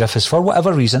to play Griffiths for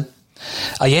whatever reason.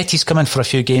 Ayeti's come in for a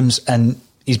few games and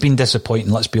he's been disappointing,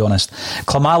 let's be honest.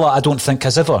 Klimala, I don't think,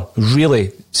 has ever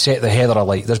really set the heather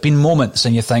alight. There's been moments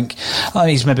and you think,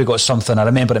 he's maybe got something. I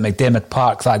remember at McDermott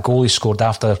Park, that goal he scored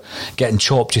after getting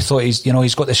chopped. You thought he's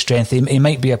got the strength. He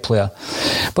might be a player.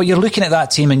 But you're looking at that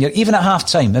team and even at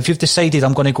half-time, if you've decided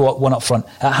I'm going to go up one up front,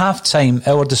 at half-time,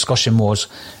 our discussion was,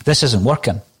 this isn't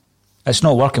working. It's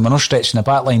not working. We're not stretching the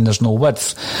back line. There's no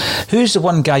width. Who's the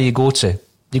one guy you go to?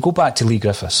 You go back to Lee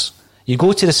Griffiths. You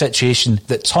go to the situation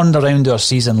that turned around our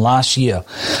season last year.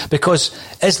 Because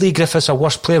is Lee Griffiths a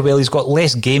worse player? Well, he's got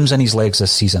less games in his legs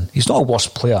this season. He's not a worse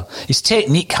player. His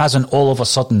technique hasn't all of a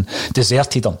sudden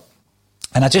deserted him.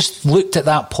 And I just looked at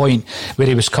that point where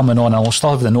he was coming on, and I'll still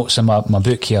have the notes in my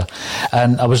book here,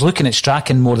 and I was looking at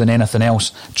Strachan more than anything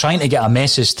else, trying to get a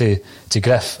message to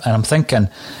Griff, and I'm thinking,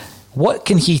 what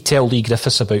can he tell Lee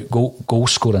Griffiths about goal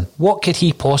scoring? What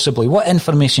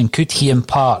information could he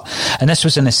impart? And this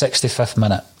was in the 65th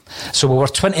minute. So we were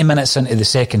 20 minutes into the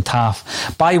second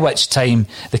half, by which time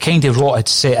the kind of rot had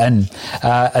set in,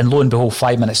 and lo and behold,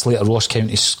 5 minutes later, Ross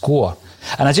County score.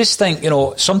 And I just think,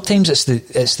 sometimes it's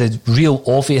the real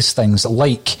obvious things,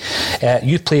 like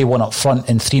you play one up front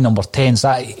in 3 number 10s,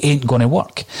 that ain't going to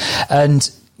work. And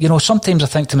sometimes I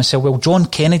think to myself, well, John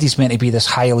Kennedy's meant to be this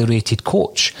highly rated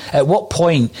coach. At what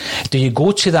point do you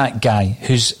go to that guy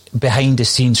who's behind the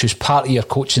scenes, who's part of your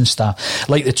coaching staff?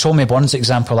 Like the Tommy Burns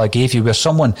example I gave you, where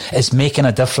someone is making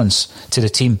a difference to the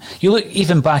team. You look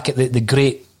even back at the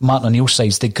great Martin O'Neill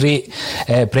sides, the great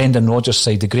Brendan Rodgers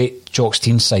side, the great Jock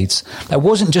Stein sides. It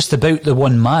wasn't just about the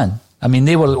one man. I mean,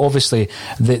 they were obviously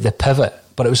the pivot,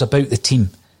 but it was about the team.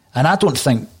 And I don't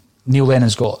think Neil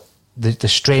Lennon's got the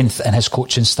strength in his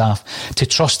coaching staff to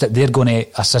trust that they're going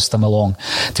to assist him along,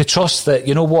 to trust that,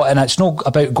 and it's not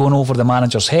about going over the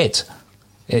manager's head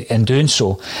in doing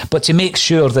so, but to make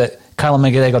sure that Callum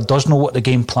McGregor does know what the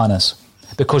game plan is.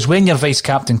 Because when your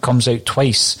vice-captain comes out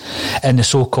twice in the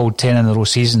so-called 10-in-a-row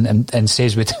season and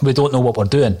says we don't know what we're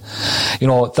doing,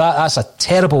 that's a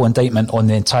terrible indictment on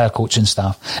the entire coaching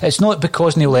staff. It's not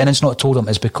because Neil Lennon's not told them,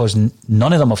 it's because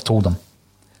none of them have told them.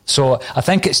 So I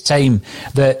think it's time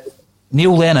that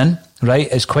Neil Lennon,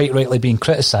 right, is quite rightly being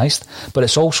criticised, but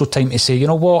it's also time to say,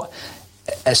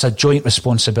 it's a joint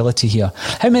responsibility here.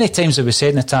 How many times have we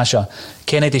said, Natasha,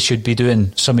 Kennedy should be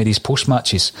doing some of these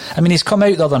post-matches? I mean, he's come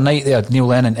out the other night there, Neil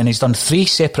Lennon, and he's done 3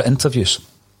 separate interviews.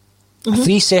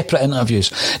 3 separate interviews.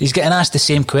 He's getting asked the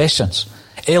same questions.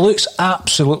 He looks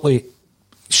absolutely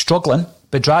struggling,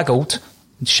 bedraggled,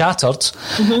 shattered,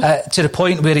 to the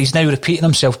point where he's now repeating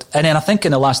himself. And then I think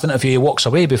in the last interview he walks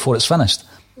away before it's finished.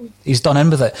 He's done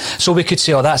in with it. So we could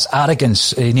say, oh, that's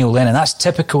arrogance, Neil Lennon. That's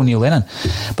typical Neil Lennon.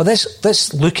 But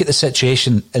let's look at the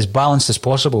situation as balanced as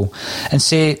possible and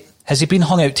say, has he been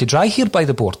hung out to dry here by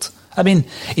the board? I mean,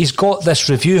 he's got this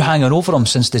review hanging over him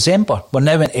since December. We're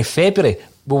now into February.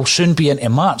 We'll soon be into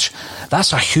March.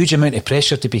 That's a huge amount of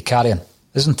pressure to be carrying,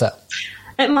 isn't it?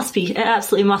 It must be. It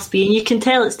absolutely must be. And you can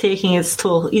tell it's taking its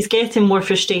toll. He's getting more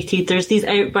frustrated. There's these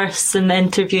outbursts in the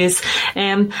interviews.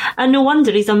 And no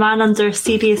wonder he's a man under a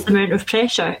serious amount of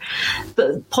pressure.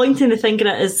 But pointing the finger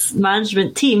at his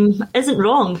management team isn't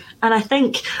wrong. And I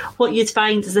think what you'd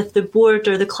find is if the board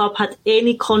or the club had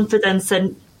any confidence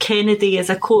in Kennedy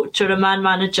as a coach or a man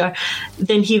manager,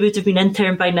 then he would have been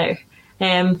intern by now.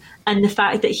 And the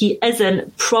fact that he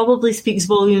isn't probably speaks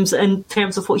volumes in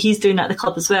terms of what he's doing at the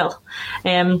club as well.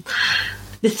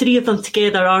 The 3 of them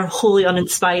together are wholly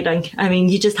uninspiring. I mean,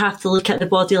 you just have to look at the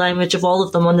body language of all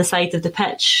of them on the side of the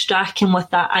pitch. Strachan with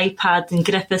that iPad and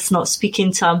Griffiths not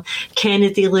speaking to him.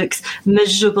 Kennedy looks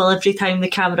miserable every time the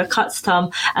camera cuts to him.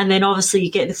 And then obviously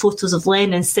you get the photos of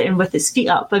Lennon sitting with his feet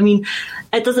up. I mean,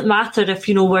 it doesn't matter if,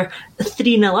 we're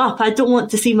 3-0 up. I don't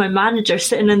want to see my manager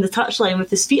sitting in the touchline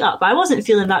with his feet up. I wasn't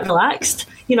feeling that relaxed.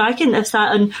 I couldn't have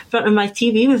sat in front of my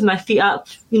TV with my feet up,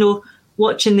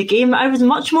 watching the game. I was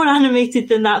much more animated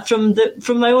than that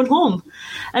from my own home.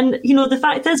 And, the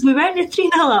fact is, we weren't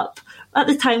 3-0 up. At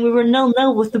the time, we were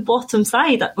 0-0 with the bottom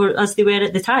side, or as they were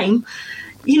at the time.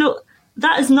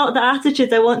 That is not the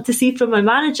attitude I want to see from my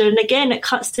manager. And again, it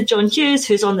cuts to John Hughes,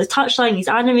 who's on the touchline. He's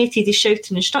animated, he's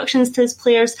shouting instructions to his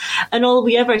players. And all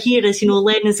we ever hear is,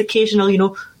 Lennon's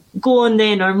occasional, go on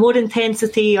then, or more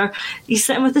intensity, or he's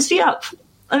sitting with his feet up.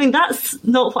 I mean, that's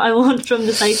not what I want from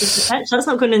the side of the pitch. That's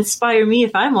not going to inspire me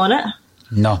if I'm on it.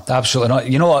 No,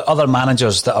 absolutely not. Other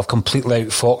managers that have completely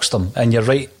outfoxed them, and you're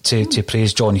right to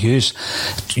praise John Hughes.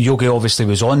 Yogi obviously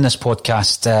was on this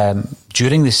podcast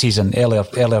during the season, earlier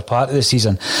part of the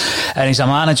season, and he's a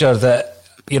manager that,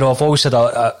 I've always had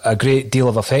a great deal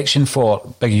of affection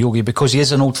for Big Yogi, because he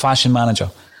is an old-fashioned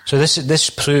manager. So this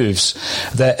proves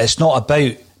that it's not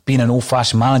about being an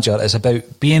old-fashioned manager, is about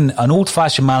being an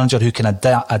old-fashioned manager who can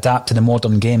adapt to the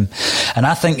modern game. And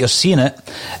I think you're seeing it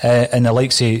in the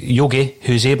likes of Yogi,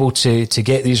 who's able to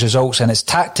get these results, and it's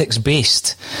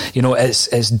tactics-based.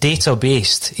 It's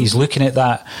data-based. He's looking at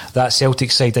that Celtic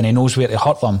side and he knows where to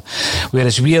hurt them.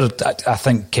 Whereas I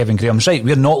think Kevin Graham's right,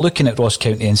 we're not looking at Ross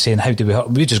County and saying, how do we hurt?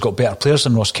 We've just got better players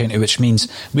than Ross County, which means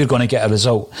we're going to get a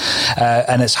result.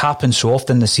 And it's happened so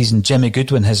often this season. Jimmy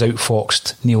Goodwin has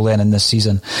outfoxed Neil Lennon this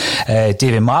season.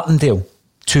 David Martindale,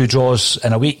 2 draws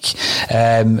in a week,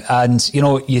 and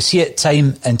you see it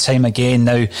time and time again.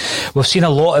 Now, we've seen a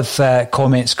lot of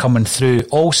comments coming through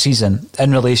all season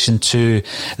in relation to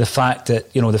the fact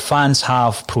that the fans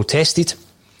have protested.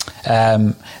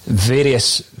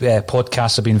 Various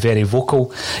podcasts have been very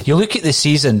vocal. You look at the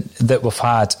season that we've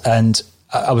had, and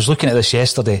I was looking at this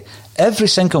yesterday. Every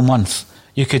single month,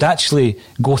 you could actually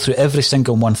go through every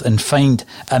single month and find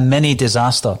a mini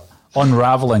disaster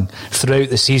unravelling throughout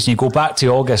the season. You go back to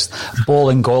August,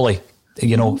 Bolingoli,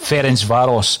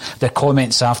 Ferencvaros, the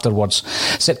comments afterwards.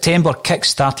 September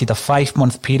kick-started a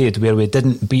 5-month period where we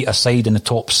didn't beat a side in the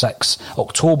top 6.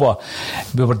 October,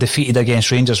 we were defeated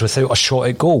against Rangers without a shot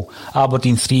at goal.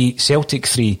 Aberdeen 3, Celtic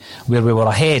 3, where we were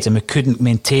ahead and we couldn't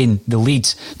maintain the lead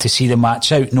to see the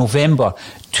match out. November,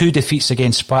 2 defeats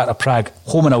against Sparta Prague,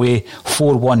 home and away,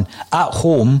 4-1. At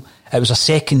home, it was a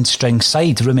second-string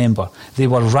side, remember. They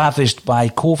were ravaged by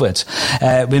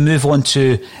COVID. We move on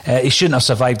to... he shouldn't have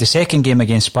survived the second game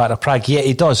against Sparta Prague, yet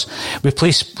he does. We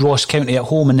place Ross County at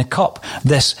home in the Cup.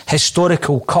 This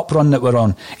historical Cup run that we're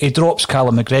on. He drops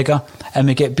Callum McGregor and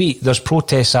we get beat. There's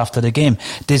protests after the game.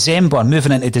 December,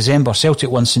 moving into December, Celtic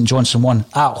 1, St Johnstone 1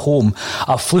 at home.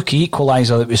 A fluky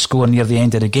equaliser that we score near the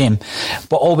end of the game.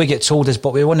 But all we get told is,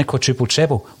 but we won the quadruple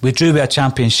treble. We drew with a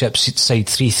championship side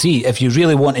 3-3. If you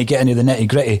really want to get into the nitty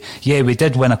gritty, yeah, we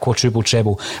did win a quadruple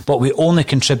treble, but we only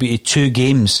contributed 2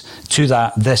 games to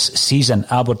that this season,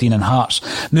 Aberdeen and Hearts.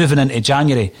 Moving into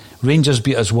January, Rangers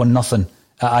beat us 1-0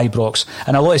 at Ibrox,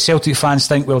 and a lot of Celtic fans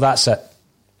think, well, that's it,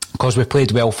 because we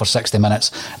played well for 60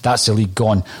 minutes, that's the league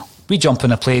gone. We jump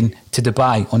on a plane to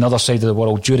Dubai on the other side of the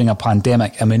world during a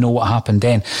pandemic, and we know what happened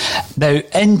then. Now,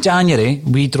 in January,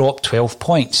 we dropped 12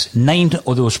 points. 9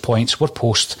 of those points were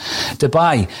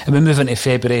post-Dubai. And we move into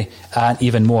February and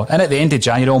even more. And at the end of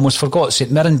January, I almost forgot,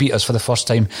 St Mirren beat us for the first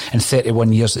time in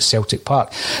 31 years at Celtic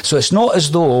Park. So it's not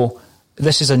as though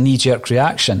this is a knee-jerk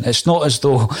reaction. It's not as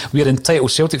though we're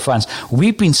entitled Celtic fans.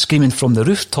 We've been screaming from the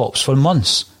rooftops for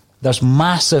months. There's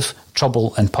massive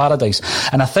trouble in paradise.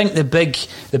 And I think the big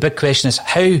question is,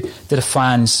 how do the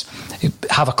fans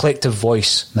have a collective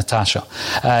voice, Natasha?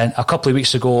 And a couple of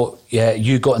weeks ago,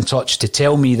 you got in touch to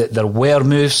tell me that there were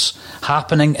moves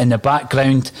happening in the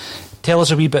background. Tell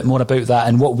us a wee bit more about that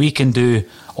and what we can do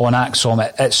on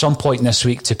AXOM at some point this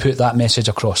week to put that message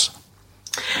across.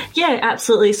 Yeah,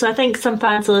 absolutely. So I think some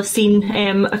fans will have seen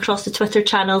across the Twitter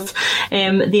channels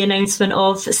the announcement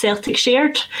of Celtic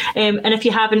Shared. And if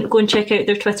you haven't, go and check out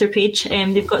their Twitter page.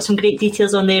 They've got some great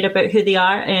details on there about who they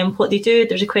are and what they do.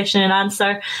 There's a question and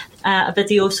answer, a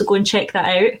video, so go and check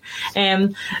that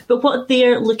out. But what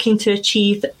they're looking to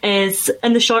achieve is,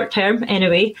 in the short term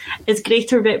anyway, is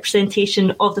greater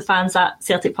representation of the fans at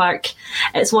Celtic Park.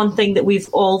 It's one thing that we've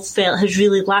all felt has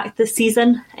really lacked this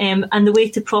season, and the way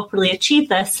to properly achieve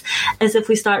this is if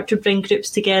we start to bring groups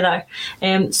together.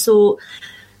 So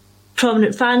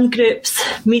prominent fan groups,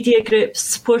 media groups,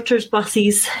 supporters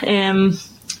buses,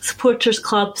 supporters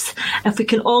clubs, if we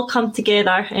can all come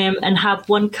together and have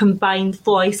one combined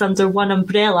voice under one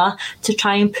umbrella to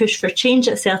try and push for change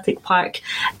at Celtic Park,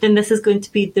 then this is going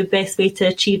to be the best way to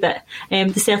achieve it.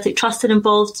 The Celtic Trust are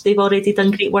involved. They've already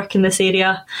done great work in this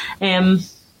area.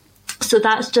 So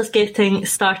that's just getting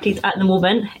started at the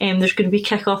moment. There's going to be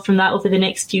kick-off from that over the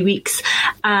next few weeks.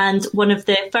 And one of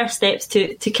the first steps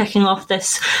to kicking off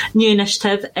this new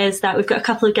initiative is that we've got a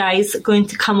couple of guys going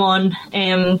to come on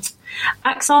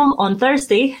AXOM on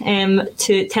Thursday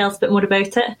to tell us a bit more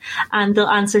about it, and they'll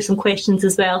answer some questions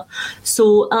as well.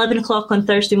 So 11 o'clock on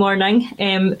Thursday morning,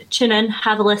 tune in,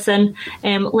 have a listen,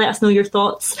 let us know your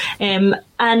thoughts,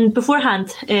 and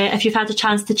beforehand, if you've had a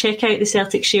chance to check out the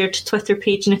Celtic Shared Twitter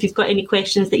page, and if you've got any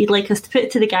questions that you'd like us to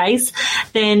put to the guys,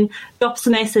 then drop us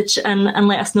a message and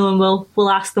let us know, and we'll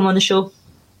ask them on the show.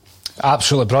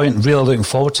 Absolutely brilliant. Really looking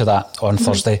forward to that on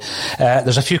Thursday.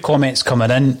 There's a few comments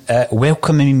coming in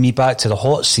welcoming me back to the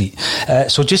hot seat.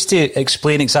 So just to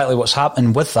explain exactly what's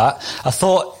happening with that, I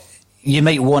thought you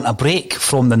might want a break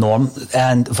from the norm,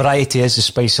 and variety is the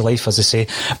spice of life, as I say,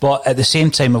 but at the same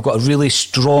time I've got a really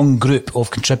strong group of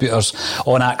contributors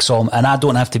on AXOM, and I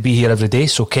don't have to be here every day.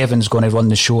 So Kevin's going to run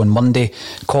the show on Monday,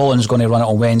 Colin's going to run it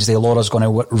on Wednesday, Laura's going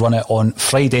to run it on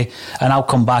Friday, and I'll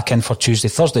come back in for Tuesday,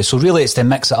 Thursday. So really it's to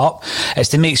mix it up. It's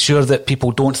to make sure that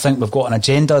people don't think we've got an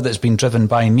agenda that's been driven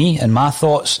by me and my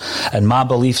thoughts and my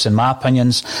beliefs and my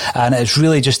opinions, and it's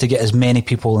really just to get as many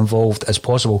people involved as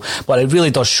possible. But it really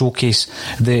does showcase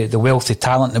the wealthy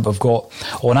talent that we've got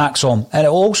on AXOM, and it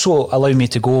will also allow me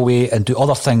to go away and do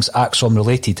other things AXOM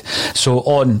related. So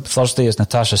on Thursday, as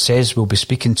Natasha says, we'll be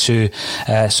speaking to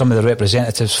some of the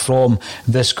representatives from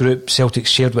this group, Celtic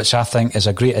Shared, which I think is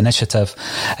a great initiative.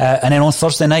 And then on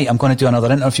Thursday night, I'm going to do another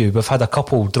interview. We've had a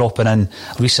couple dropping in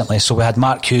recently. So we had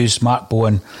Mark Hughes, Mark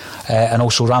Bowen, and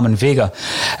also Ramon Vega.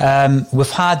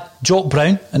 We've had Jock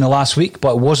Brown in the last week,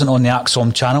 but it wasn't on the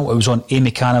AXOM channel. It was on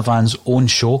Amy Canavan's own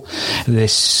show, the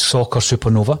Soccer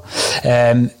Supernova.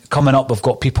 Coming up, we've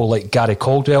got people like Gary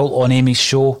Caldwell on Amy's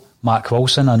show, Mark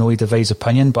Wilson. I know he divides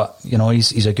opinion, but you know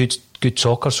he's a good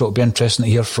talker, so it'll be interesting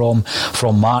to hear from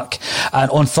Mark.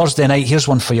 And on Thursday night, here's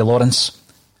one for you, Lawrence.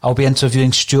 I'll be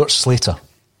interviewing Stuart Slater.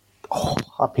 Oh,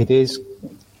 happy days.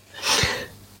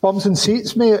 Bums and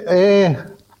seats, mate.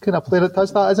 Kind of player that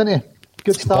does that, isn't he?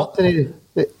 Good start to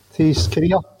his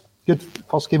career. Good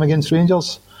first game against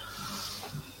Rangers.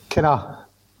 Kind of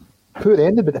poor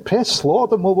ending, but the press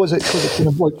slaughtered him. What was it? Kind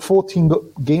of like 14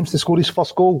 games to score his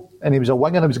first goal, and he was a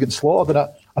winger and he was getting slaughtered. And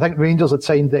I think Rangers had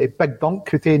signed a Big Dunk,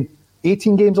 who taken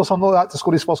 18 games or something like that to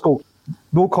score his first goal.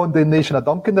 No condemnation of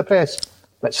Dunk in the press,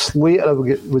 but Slater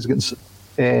was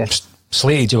getting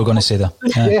slated, you were going to say that.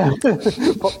 Yeah,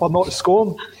 for not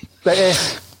scoring. But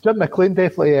Jim McLean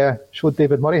definitely showed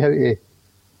David Murray how to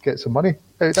get some money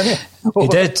out, didn't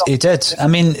he? He did. I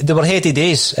mean, there were heady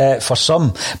days for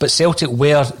some, but Celtic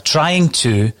were trying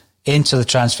to enter the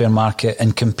transfer market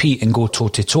and compete and go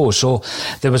toe-to-toe. So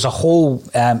there was a whole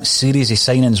series of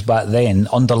signings back then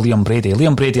under Liam Brady.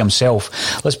 Liam Brady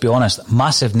himself, let's be honest,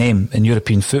 massive name in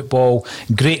European football,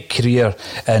 great career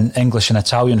in English and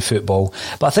Italian football.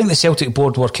 But I think the Celtic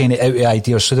board were kind of out of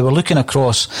ideas. So they were looking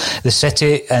across the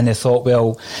city and they thought,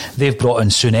 well, they've brought in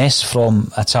Souness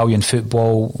from Italian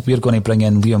football. We're going to bring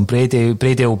in Liam Brady.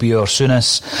 Brady will be our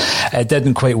Souness. It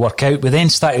didn't quite work out. We then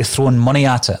started throwing money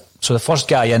at it. So the first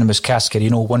guy in was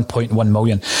Cascarino, 1.1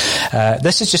 million.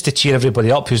 This is just to cheer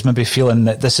everybody up who's maybe feeling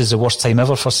that this is the worst time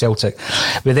ever for Celtic.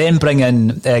 We then bring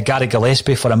in Gary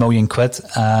Gillespie for £1 million,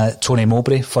 Tony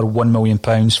Mowbray for £1 million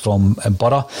from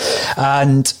Borough.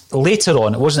 And later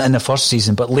on, it wasn't in the first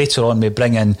season, but later on we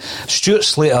bring in Stuart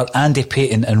Slater, Andy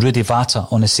Payton and Rudy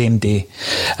Vata on the same day.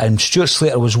 And Stuart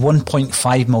Slater was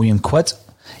 £1.5 million.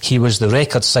 He was the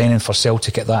record signing for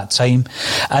Celtic at that time,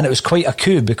 and it was quite a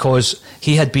coup because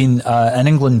he had been an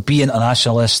England B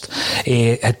internationalist.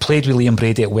 He had played with Liam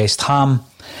Brady at West Ham,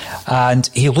 and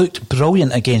he looked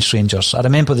brilliant against Rangers. I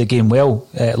remember the game well,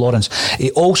 Lawrence.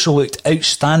 He also looked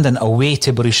outstanding away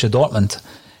to Borussia Dortmund.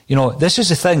 You know, this is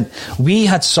the thing. We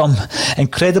had some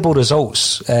incredible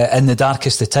results in the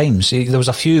darkest of times. There was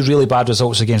a few really bad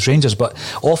results against Rangers, but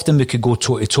often we could go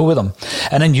toe-to-toe with them.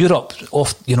 And in Europe,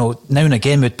 now and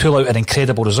again, we'd pull out an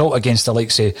incredible result against the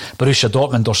likes of Borussia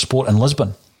Dortmund or Sporting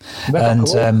Lisbon.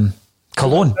 And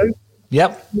Cologne.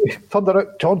 Yep. Turned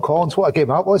out John Collins, what a game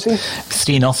that was,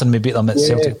 3-0 we beat them at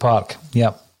Celtic Park.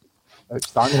 Yep.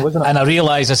 Outstanding, wasn't it? And I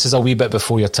realise this is a wee bit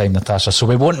before your time, Natasha, so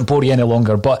we won't bore you any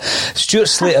longer. But Stuart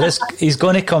Slater, he's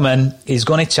going to come in, he's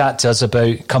going to chat to us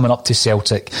about coming up to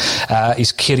Celtic,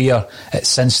 his career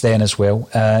since then as well.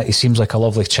 He seems like a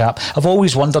lovely chap. I've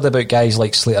always wondered about guys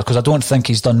like Slater because I don't think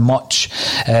he's done much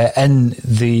in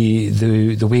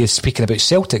the way of speaking about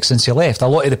Celtic since he left. A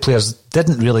lot of the players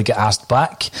didn't really get asked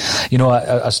back. You know,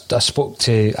 I spoke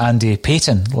to Andy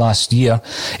Payton last year.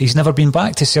 He's never been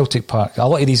back to Celtic Park. A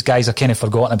lot of these guys are kind of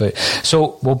forgotten about.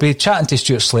 So we'll be chatting to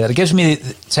Stuart Slater. It gives me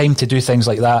time to do things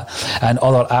like that and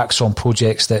other Axon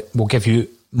projects that will give you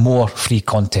more free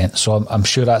content. So I'm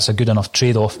sure that's a good enough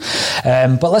trade-off.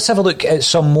 But let's have a look at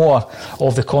some more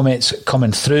of the comments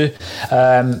coming through.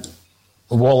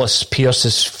 Wallace Pearce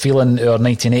is feeling our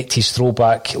 1980s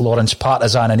throwback. Lawrence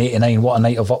Partizan in 89. What a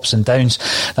night of ups and downs.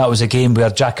 That was a game where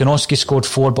Jakinowski scored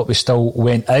 4, but we still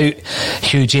went out.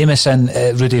 Hugh Jameson,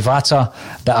 Rudy Vata,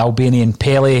 the Albanian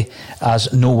Pele,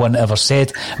 as no one ever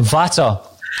said.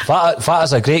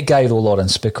 Vata's a great guy though,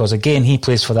 Lawrence, because again he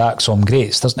plays for the Axom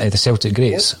Greats, doesn't he? The Celtic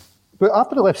Greats. But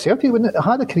after he left Celtic, he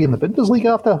had a career in the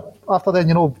Bundesliga after then,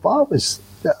 that was,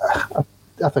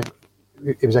 I think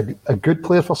he was a good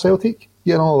player for Celtic,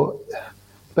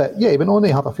 but yeah, he went on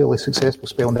to have a fairly successful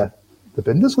spell in the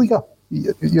Bundesliga,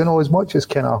 as much as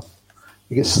kind of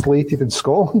he gets slated in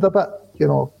Scotland a bit,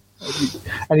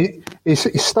 and he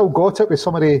still got it with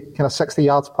some of the kind of 60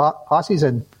 yards passes,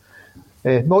 and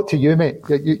not to you, mate,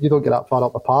 you don't get that far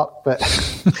up the park, but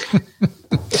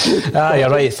you're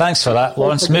right, thanks for that,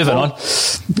 Lawrence. Moving on.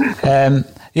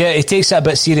 Yeah, he takes it a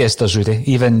bit serious, does Rudy,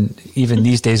 even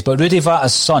these days. But Rudy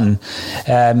Vata's son,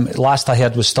 last I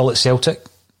heard, was still at Celtic.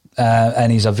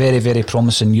 And he's a very, very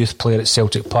promising youth player at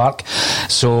Celtic Park.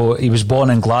 So he was born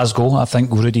in Glasgow. I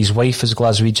think Rudy's wife is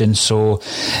Glaswegian. So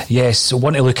yes,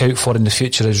 one to look out for in the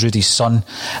future is Rudy's son.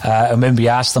 And when we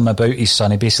asked him about his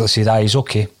son, he basically said, he's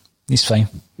okay. He's fine.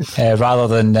 Rather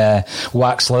than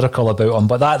wax lyrical about him.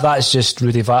 But that's just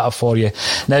Rudy Vata for you.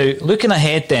 Now, looking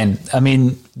ahead then, I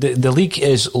mean, the league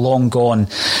is long gone.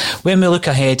 When we look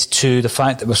ahead to the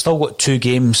fact that we've still got 2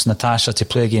 games, Natasha, to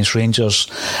play against Rangers,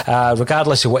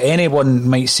 regardless of what anyone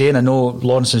might say, and I know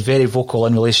Lawrence is very vocal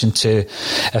in relation to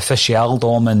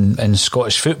officialdom in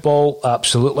Scottish football,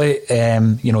 absolutely.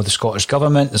 The Scottish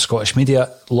government, the Scottish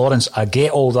media, Lawrence, I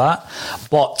get all that,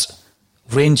 but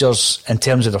Rangers, in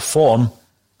terms of their form,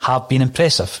 have been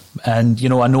impressive. And,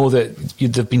 I know that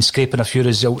they've been scraping a few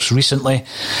results recently.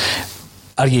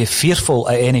 Are you fearful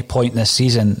at any point this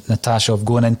season, Natasha, of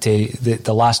going into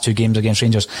the last 2 games against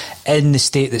Rangers in the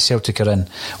state that Celtic are in,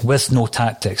 with no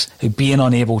tactics, being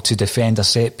unable to defend a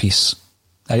set piece?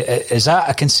 Is that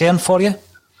a concern for you?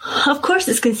 Of course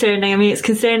it's concerning. I mean, it's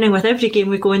concerning with every game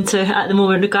we go into at the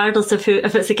moment, regardless of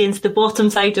if it's against the bottom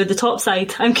side or the top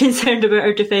side. I'm concerned about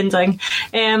our defending.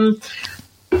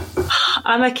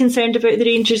 Am I concerned about the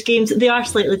Rangers games? They are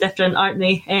slightly different, aren't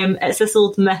they? It's this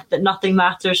old myth that nothing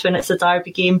matters when it's a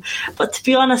derby game. But to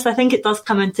be honest, I think it does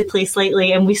come into play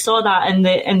slightly, and we saw that in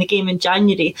the game in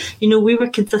January. You know, we were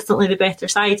consistently the better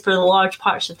side for the large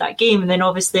parts of that game, and then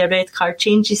obviously a red card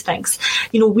changes things.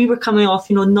 You know, we were coming off,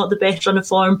 you know, not the best run of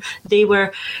form. They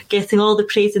were getting all the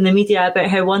praise in the media about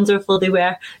how wonderful they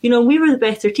were. You know, we were the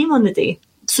better team on the day.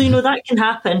 So, you know, that can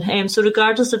happen. So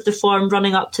regardless of the form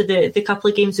running up to the couple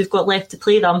of games we've got left to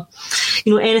play them,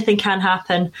 you know, anything can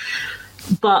happen.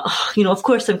 But, you know, of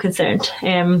course I'm concerned.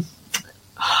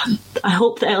 I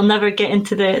hope that it'll never get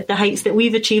into the heights that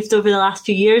we've achieved over the last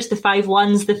few years, the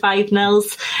 5-1s, the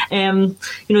 5-0s.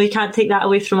 You know, you can't take that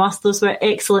away from us. Those were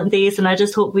excellent days, and I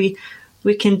just hope we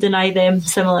can deny them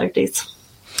similar days.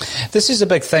 This is a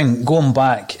big thing, going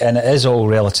back, and it is all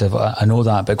relative, I know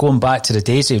that, but going back to the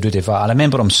days of Rudy Vat, I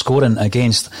remember him scoring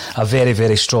against a very,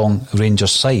 very strong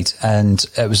Rangers side, and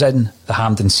it was in the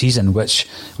Hampden season, which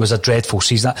was a dreadful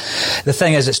season. The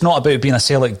thing is, it's not about being a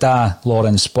Celtic da,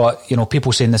 Lawrence, but, you know,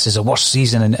 people saying this is the worst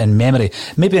season in memory.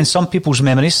 Maybe in some people's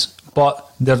memories, but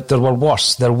there were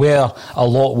worse. There were a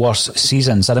lot worse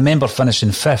seasons. I remember finishing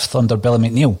 5th under Billy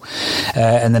McNeil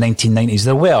in the 1990s.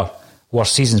 There were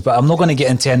worse seasons, but I'm not going to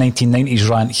get into a 1990s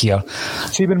rant here.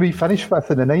 See, when we finished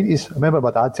 5th in the 90s, I remember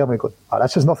my dad telling me,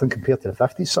 this is nothing compared to the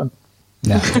 50s, son.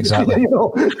 Yeah, exactly.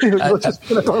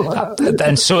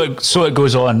 And so it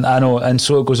goes on, I know, and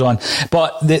so it goes on.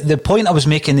 But the point I was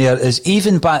making there is,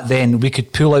 even back then, we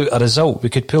could pull out a result. We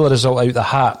could pull a result out the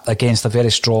hat against a very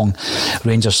strong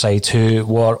Rangers side who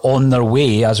were on their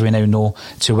way, as we now know,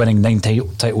 to winning 9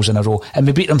 titles in a row. And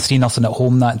we beat them 3-0 at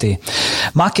home that day.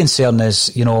 My concern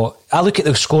is, you know, I look at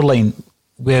the scoreline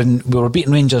when we were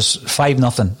beating Rangers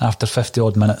 5-0 after 50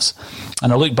 odd minutes,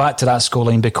 and I look back to that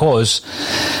scoreline because,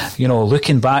 you know,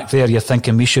 looking back there, you're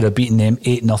thinking we should have beaten them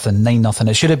 8-0, 9-0.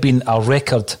 It should have been a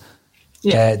record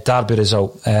derby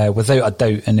result, without a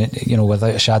doubt, and you know,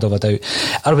 without a shadow of a doubt.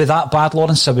 Are we that bad,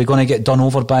 Lawrence? Are we going to get done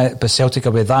over by Celtic?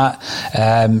 Are we that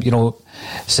you know,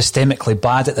 systemically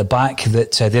bad at the back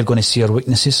that they're going to see our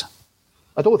weaknesses?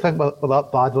 I don't think we're that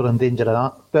bad. We're in danger of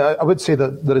that. But I would say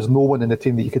that there is no one in the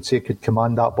team that you could say could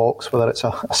command that box, whether it's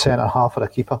a centre-half or a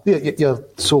keeper.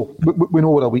 So we know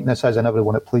what our weakness is, and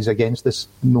everyone that plays against us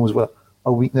knows what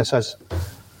our weakness is.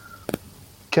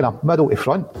 Kind of middle to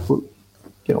front, you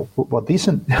know, we're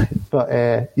decent. But,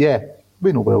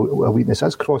 we know what our weakness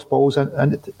is. Cross balls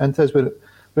into us.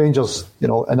 Rangers, you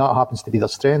know, and that happens to be their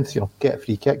strength. You know, get a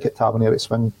free kick, get Tavernier to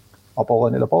swing a ball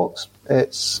into the box.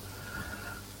 It's...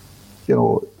 You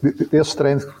know, their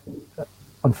strength,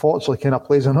 unfortunately, kind of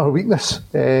plays on our weakness.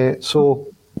 But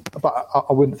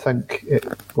I wouldn't think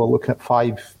we're looking at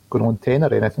 5 going on 10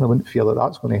 or anything. I wouldn't feel that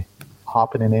that's going to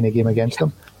happen in any game against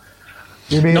them.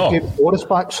 We may get Boris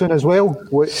back soon as well,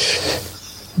 which,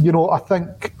 you know, I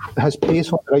think his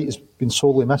pace on the right has been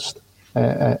sorely missed.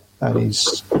 And I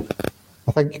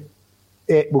think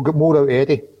we'll get more out of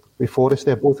Eddie with Forrest.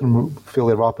 They're both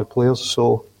fairly rapid players.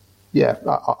 So, yeah,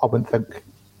 I wouldn't think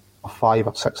 5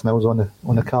 or 6-0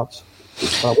 on the cards.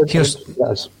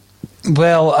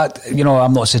 Well, you know,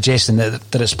 I'm not suggesting that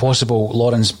it's possible,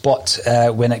 Lawrence, but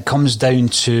when it comes down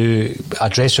to a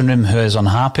dressing room who is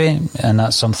unhappy, and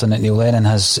that's something that Neil Lennon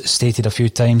has stated a few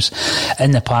times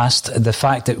in the past, the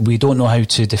fact that we don't know how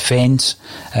to defend,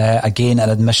 again, an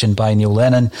admission by Neil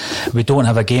Lennon, we don't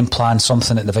have a game plan,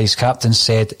 something that the vice-captain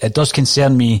said. It does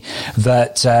concern me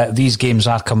that these games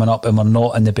are coming up and we're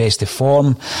not in the best of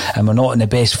form, and we're not in the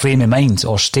best frame of mind,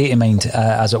 or state of mind,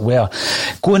 as it were.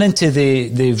 Going into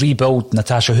the rebuild,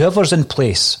 Natasha, whoever's in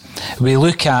place, we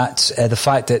look at the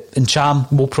fact that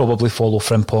Ncham will probably follow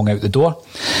Frimpong out the door.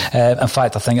 In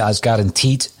fact, I think that's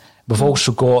guaranteed. We've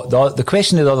also got the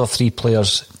question of the other 3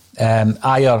 players,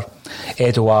 Ayer,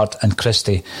 Edouard and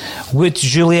Christie. Would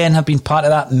Julien have been part of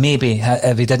that? Maybe,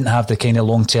 if he didn't have the kind of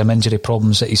long-term injury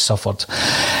problems that he suffered.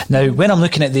 Now, when I'm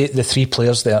looking at the 3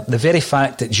 players there, the very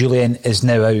fact that Julien is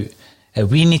now out,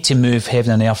 we need to move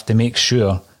heaven and earth to make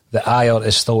sure that Ayer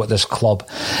is still at this club.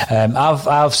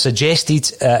 I've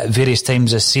suggested various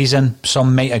times this season,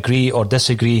 some might agree or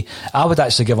disagree, I would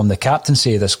actually give him the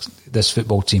captaincy of this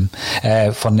football team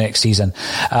for next season.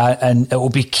 And it will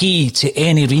be key to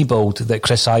any rebuild that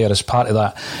Chris Ayer is part of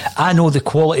that. I know the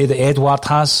quality that Edouard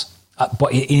has,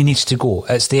 but he needs to go.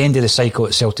 It's the end of the cycle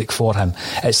at Celtic for him.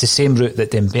 It's the same route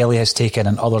that Dembele has taken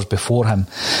and others before him.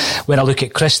 When I look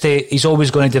at Christie, he's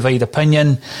always going to divide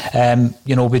opinion.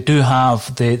 You know, we do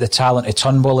have the talented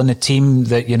Turnbull in the team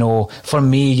that, you know, for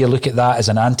me, you look at that as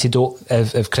an antidote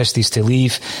if Christie's to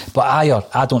leave. But Ayer,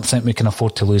 I don't think we can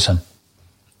afford to lose him.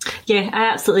 Yeah, I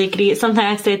absolutely agree. It's something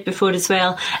I said before as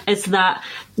well, is that,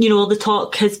 all the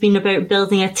talk has been about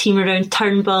building a team around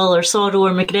Turnbull or Sorrow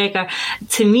or McGregor.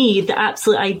 To me, the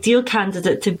absolute ideal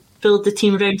candidate to build the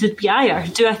team around would be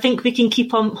Ajer. Do I think we can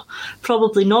keep him?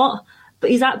 Probably not. But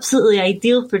he's absolutely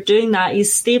ideal for doing that.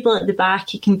 He's stable at the back.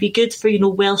 He can be good for,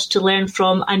 Welsh to learn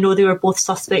from. I know they were both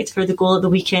suspect for the goal at the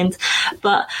weekend,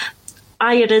 but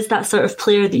Ajer is that sort of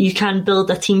player that you can build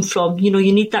a team from. You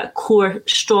need that core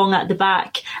strong at the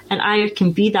back, and Ajer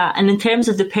can be that. And in terms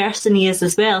of the person he is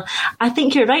as well, I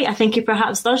think you're right. I think he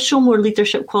perhaps does show more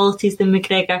leadership qualities than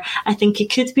McGregor. I think he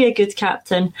could be a good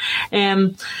captain.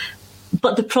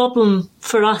 But the problem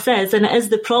for us is, and it is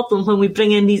the problem when we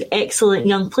bring in these excellent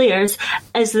young players,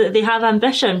 is that they have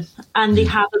ambition and they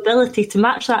have ability to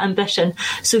match that ambition.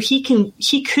 So he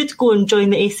could go and join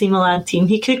the AC Milan team.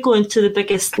 He could go into the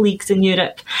biggest leagues in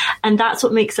Europe. And that's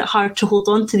what makes it hard to hold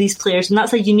on to these players. And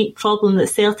that's a unique problem that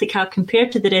Celtic have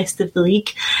compared to the rest of the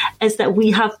league, is that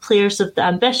we have players of the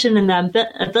ambition and the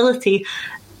ability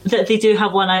that they do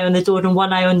have one eye on the door and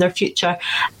one eye on their future.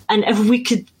 And if we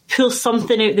could pull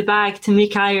something out the bag to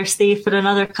make Ajer stay for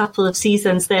another couple of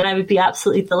seasons, then I would be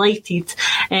absolutely delighted.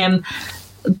 But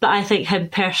I think him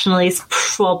personally is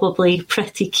probably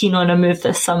pretty keen on a move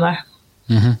this summer.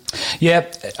 Mm-hmm. Yeah,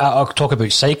 I'll talk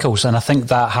about cycles, and I think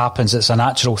that happens. It's a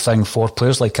natural thing for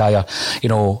players like Ajer.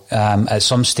 At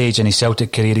some stage in his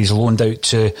Celtic career, he's loaned out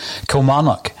to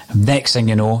Kilmarnock. Next thing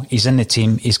you know, he's in the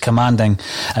team, he's commanding,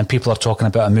 and people are talking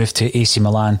about a move to AC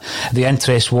Milan. The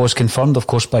interest was confirmed, of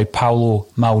course, by Paolo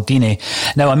Maldini.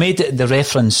 Now, I made the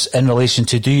reference in relation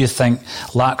to, do you think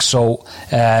Ajer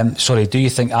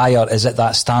is at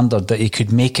that standard that he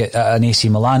could make it at an AC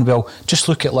Milan? Well, just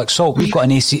look at Laxalt. We've got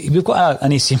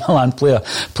an AC Milan player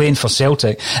playing for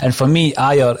Celtic, and for me,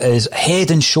 Ajer is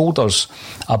head and shoulders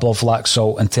above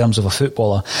Laxalt in terms of a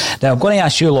footballer. Now, I'm going to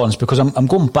ask you, Lawrence, because I'm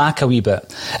going back a wee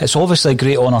bit. It's obviously a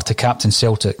great honour to captain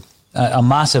Celtic. A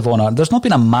massive honour. There's not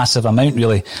been a massive amount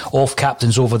really of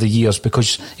captains over the years,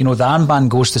 because the armband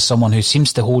goes to someone who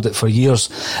seems to hold it for years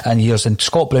and years, and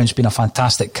Scott Brown's been a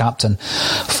fantastic captain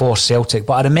for Celtic.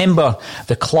 But I remember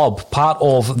the club, part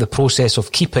of the process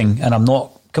of keeping, and I'm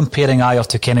not comparing Ajer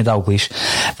to Kenny Dalglish,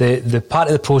 the part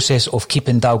of the process of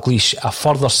keeping Dalglish a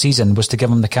further season was to give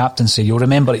him the captaincy. You'll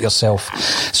remember it yourself.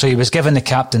 So he was given the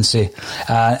captaincy,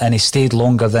 and he stayed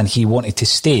longer than he wanted to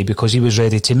stay because he was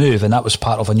ready to move, and that was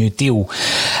part of a new deal.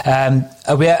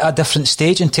 Are we at a different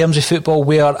stage in terms of football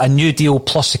where a new deal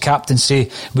plus the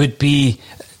captaincy would be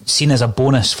seen as a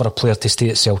bonus for a player to stay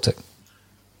at Celtic?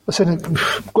 Listen,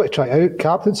 we've got to try it out,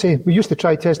 captaincy. We used to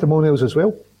try testimonials as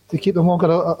well, to keep them longer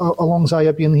alongside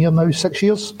Ajer being here now 6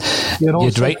 years.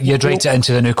 You'd write it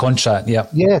into the new contract, yeah.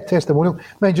 Yeah, testimonial.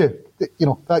 Mind you,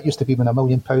 that used to be when £1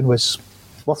 million was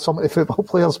worth something to football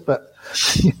players, but,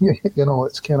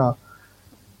 it's kind of,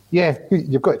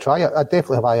 you've got to try it. I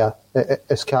definitely have Ajer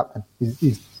as captain.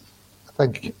 He's, I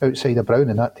think, outside of Brown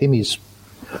in that team, he's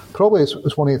probably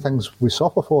it's one of the things we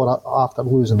suffer for after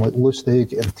losing like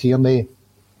Lustig and Tierney,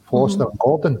 Foster and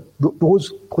Gordon.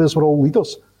 Those players were all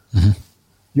leaders. Mm-hmm.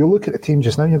 You look at the team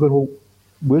just now and you're going, well,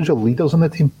 where's your leaders in the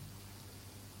team?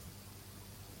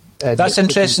 That's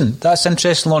interesting,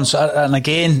 Lawrence. And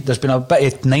again, there's been a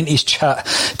bit of 90s chat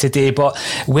today, but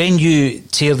when you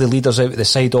tear the leaders out of the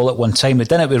side all at one time, we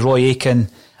did it with Roy Aitken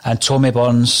and Tommy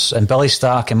Burns and Billy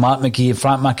Stark and Mark McGee and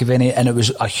Frank McAvenny, and it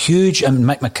was a huge, and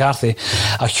Mick McCarthy,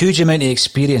 a huge amount of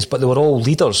experience, but they were all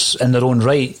leaders in their own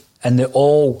right, and they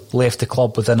all left the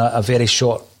club within a very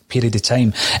short period of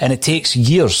time. And it takes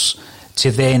years to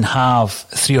then have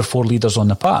 3 or 4 leaders on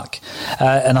the park.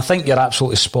 And I think you're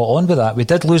absolutely spot on with that. We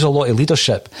did lose a lot of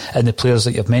leadership in the players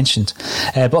that you've mentioned.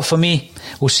 But for me,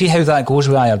 we'll see how that goes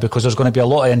with Ajer, because there's going to be a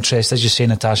lot of interest, as you say,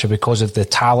 Natasha, because of the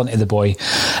talent of the boy.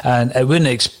 And it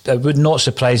would not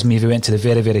surprise me if he went to the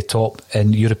very, very top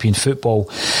in European football.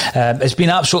 It's been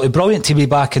absolutely brilliant to be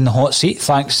back in the hot seat.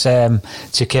 Thanks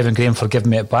to Kevin Graham for giving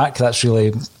me it back. That's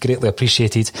really greatly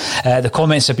appreciated. The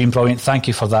comments have been brilliant. Thank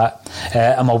you for that.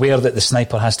 I'm aware that the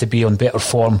sniper has to be on better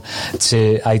form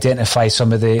to identify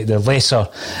some of the lesser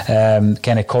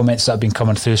kind of comments that have been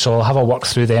coming through, so I'll have a work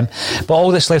through them. But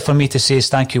all that's left for me to say is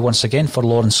thank you once again for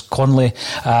Lawrence Connolly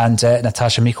and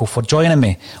Natasha Meikle for joining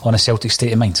me on A Celtic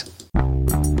State of Mind.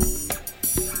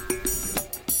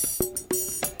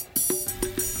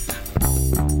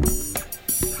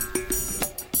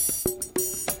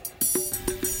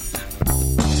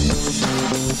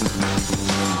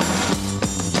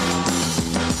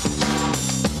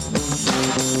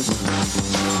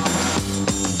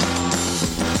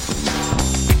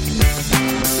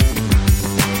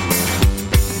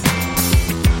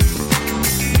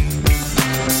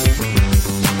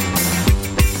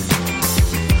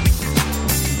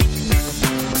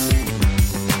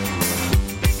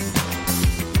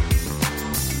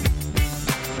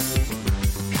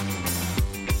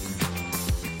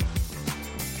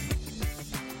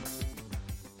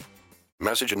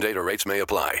 Message and data rates may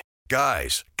apply.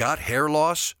 Guys, got hair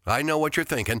loss? I know what you're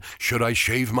thinking. Should I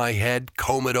shave my head,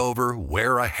 comb it over,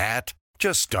 wear a hat?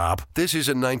 Just stop. This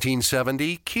isn't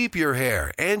 1970. Keep your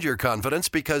hair and your confidence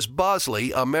because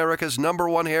Bosley, America's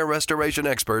 #1 hair restoration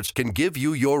experts, can give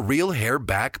you your real hair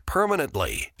back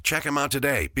permanently. Check them out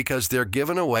today because they're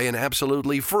giving away an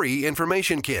absolutely free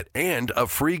information kit and a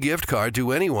free gift card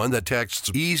to anyone that texts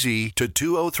EASY to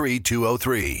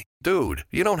 203203. Dude,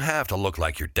 you don't have to look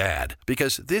like your dad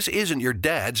because this isn't your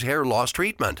dad's hair loss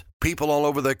treatment. People all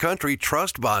over the country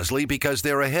trust Bosley because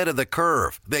they're ahead of the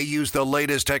curve. They use the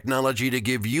latest technology to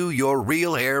give you your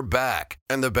real hair back.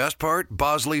 And the best part?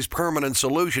 Bosley's permanent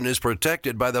solution is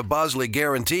protected by the Bosley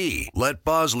Guarantee. Let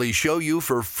Bosley show you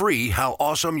for free how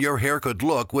awesome your hair could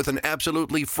look with an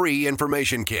absolutely free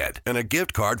information kit and a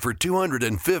gift card for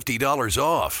 $250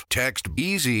 off. Text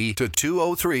EASY to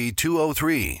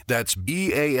 203203. That's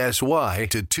BASY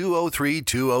to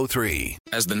 203203.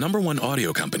 As the #1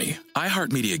 audio company,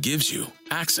 iHeartMedia gives you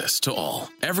access to all.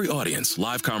 Every audience,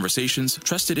 live conversations,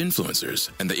 trusted influencers,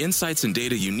 and the insights and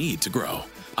data you need to grow.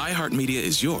 iHeartMedia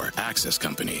is your access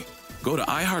company. Go to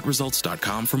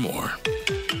iHeartResults.com for more.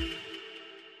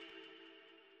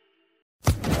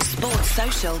 Sports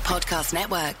Social Podcast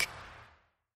Network.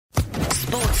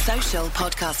 Sports Social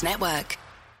Podcast Network.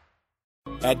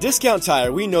 At Discount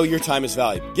Tire, we know your time is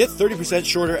valuable. Get 30%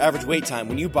 shorter average wait time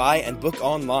when you buy and book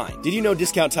online. Did you know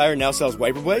Discount Tire now sells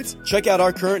wiper blades? Check out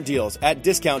our current deals at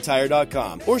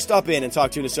DiscountTire.com or stop in and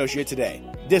talk to an associate today.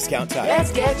 Discount Tire.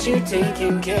 Let's get you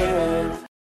taken care of.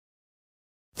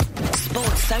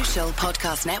 Sports Social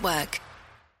Podcast Network.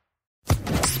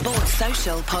 Sports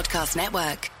Social Podcast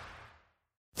Network.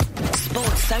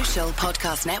 Sports Social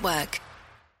Podcast Network.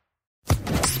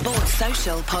 Sports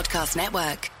Social Podcast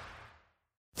Network.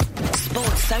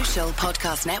 Sports Social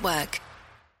Podcast Network.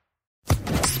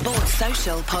 Sports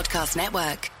Social Podcast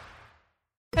Network.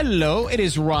 Hello, it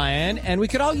is Ryan, and we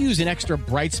could all use an extra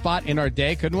bright spot in our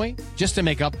day, couldn't we? Just to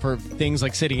make up for things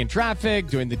like sitting in traffic,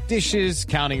 doing the dishes,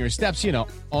 counting your steps, you know,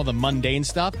 all the mundane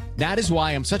stuff. That is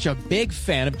why I'm such a big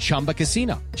fan of Chumba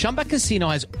Casino. Chumba Casino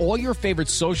has all your favorite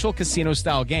social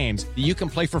casino-style games that you can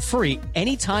play for free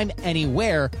anytime,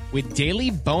 anywhere with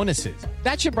daily bonuses.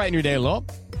 That should brighten your day a little.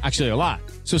 Actually, a lot.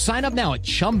 So sign up now at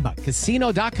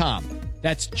ChumbaCasino.com.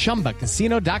 That's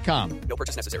ChumbaCasino.com. No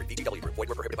purchase necessary. VGW Group. Void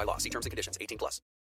where prohibited by law. See terms and conditions. 18+.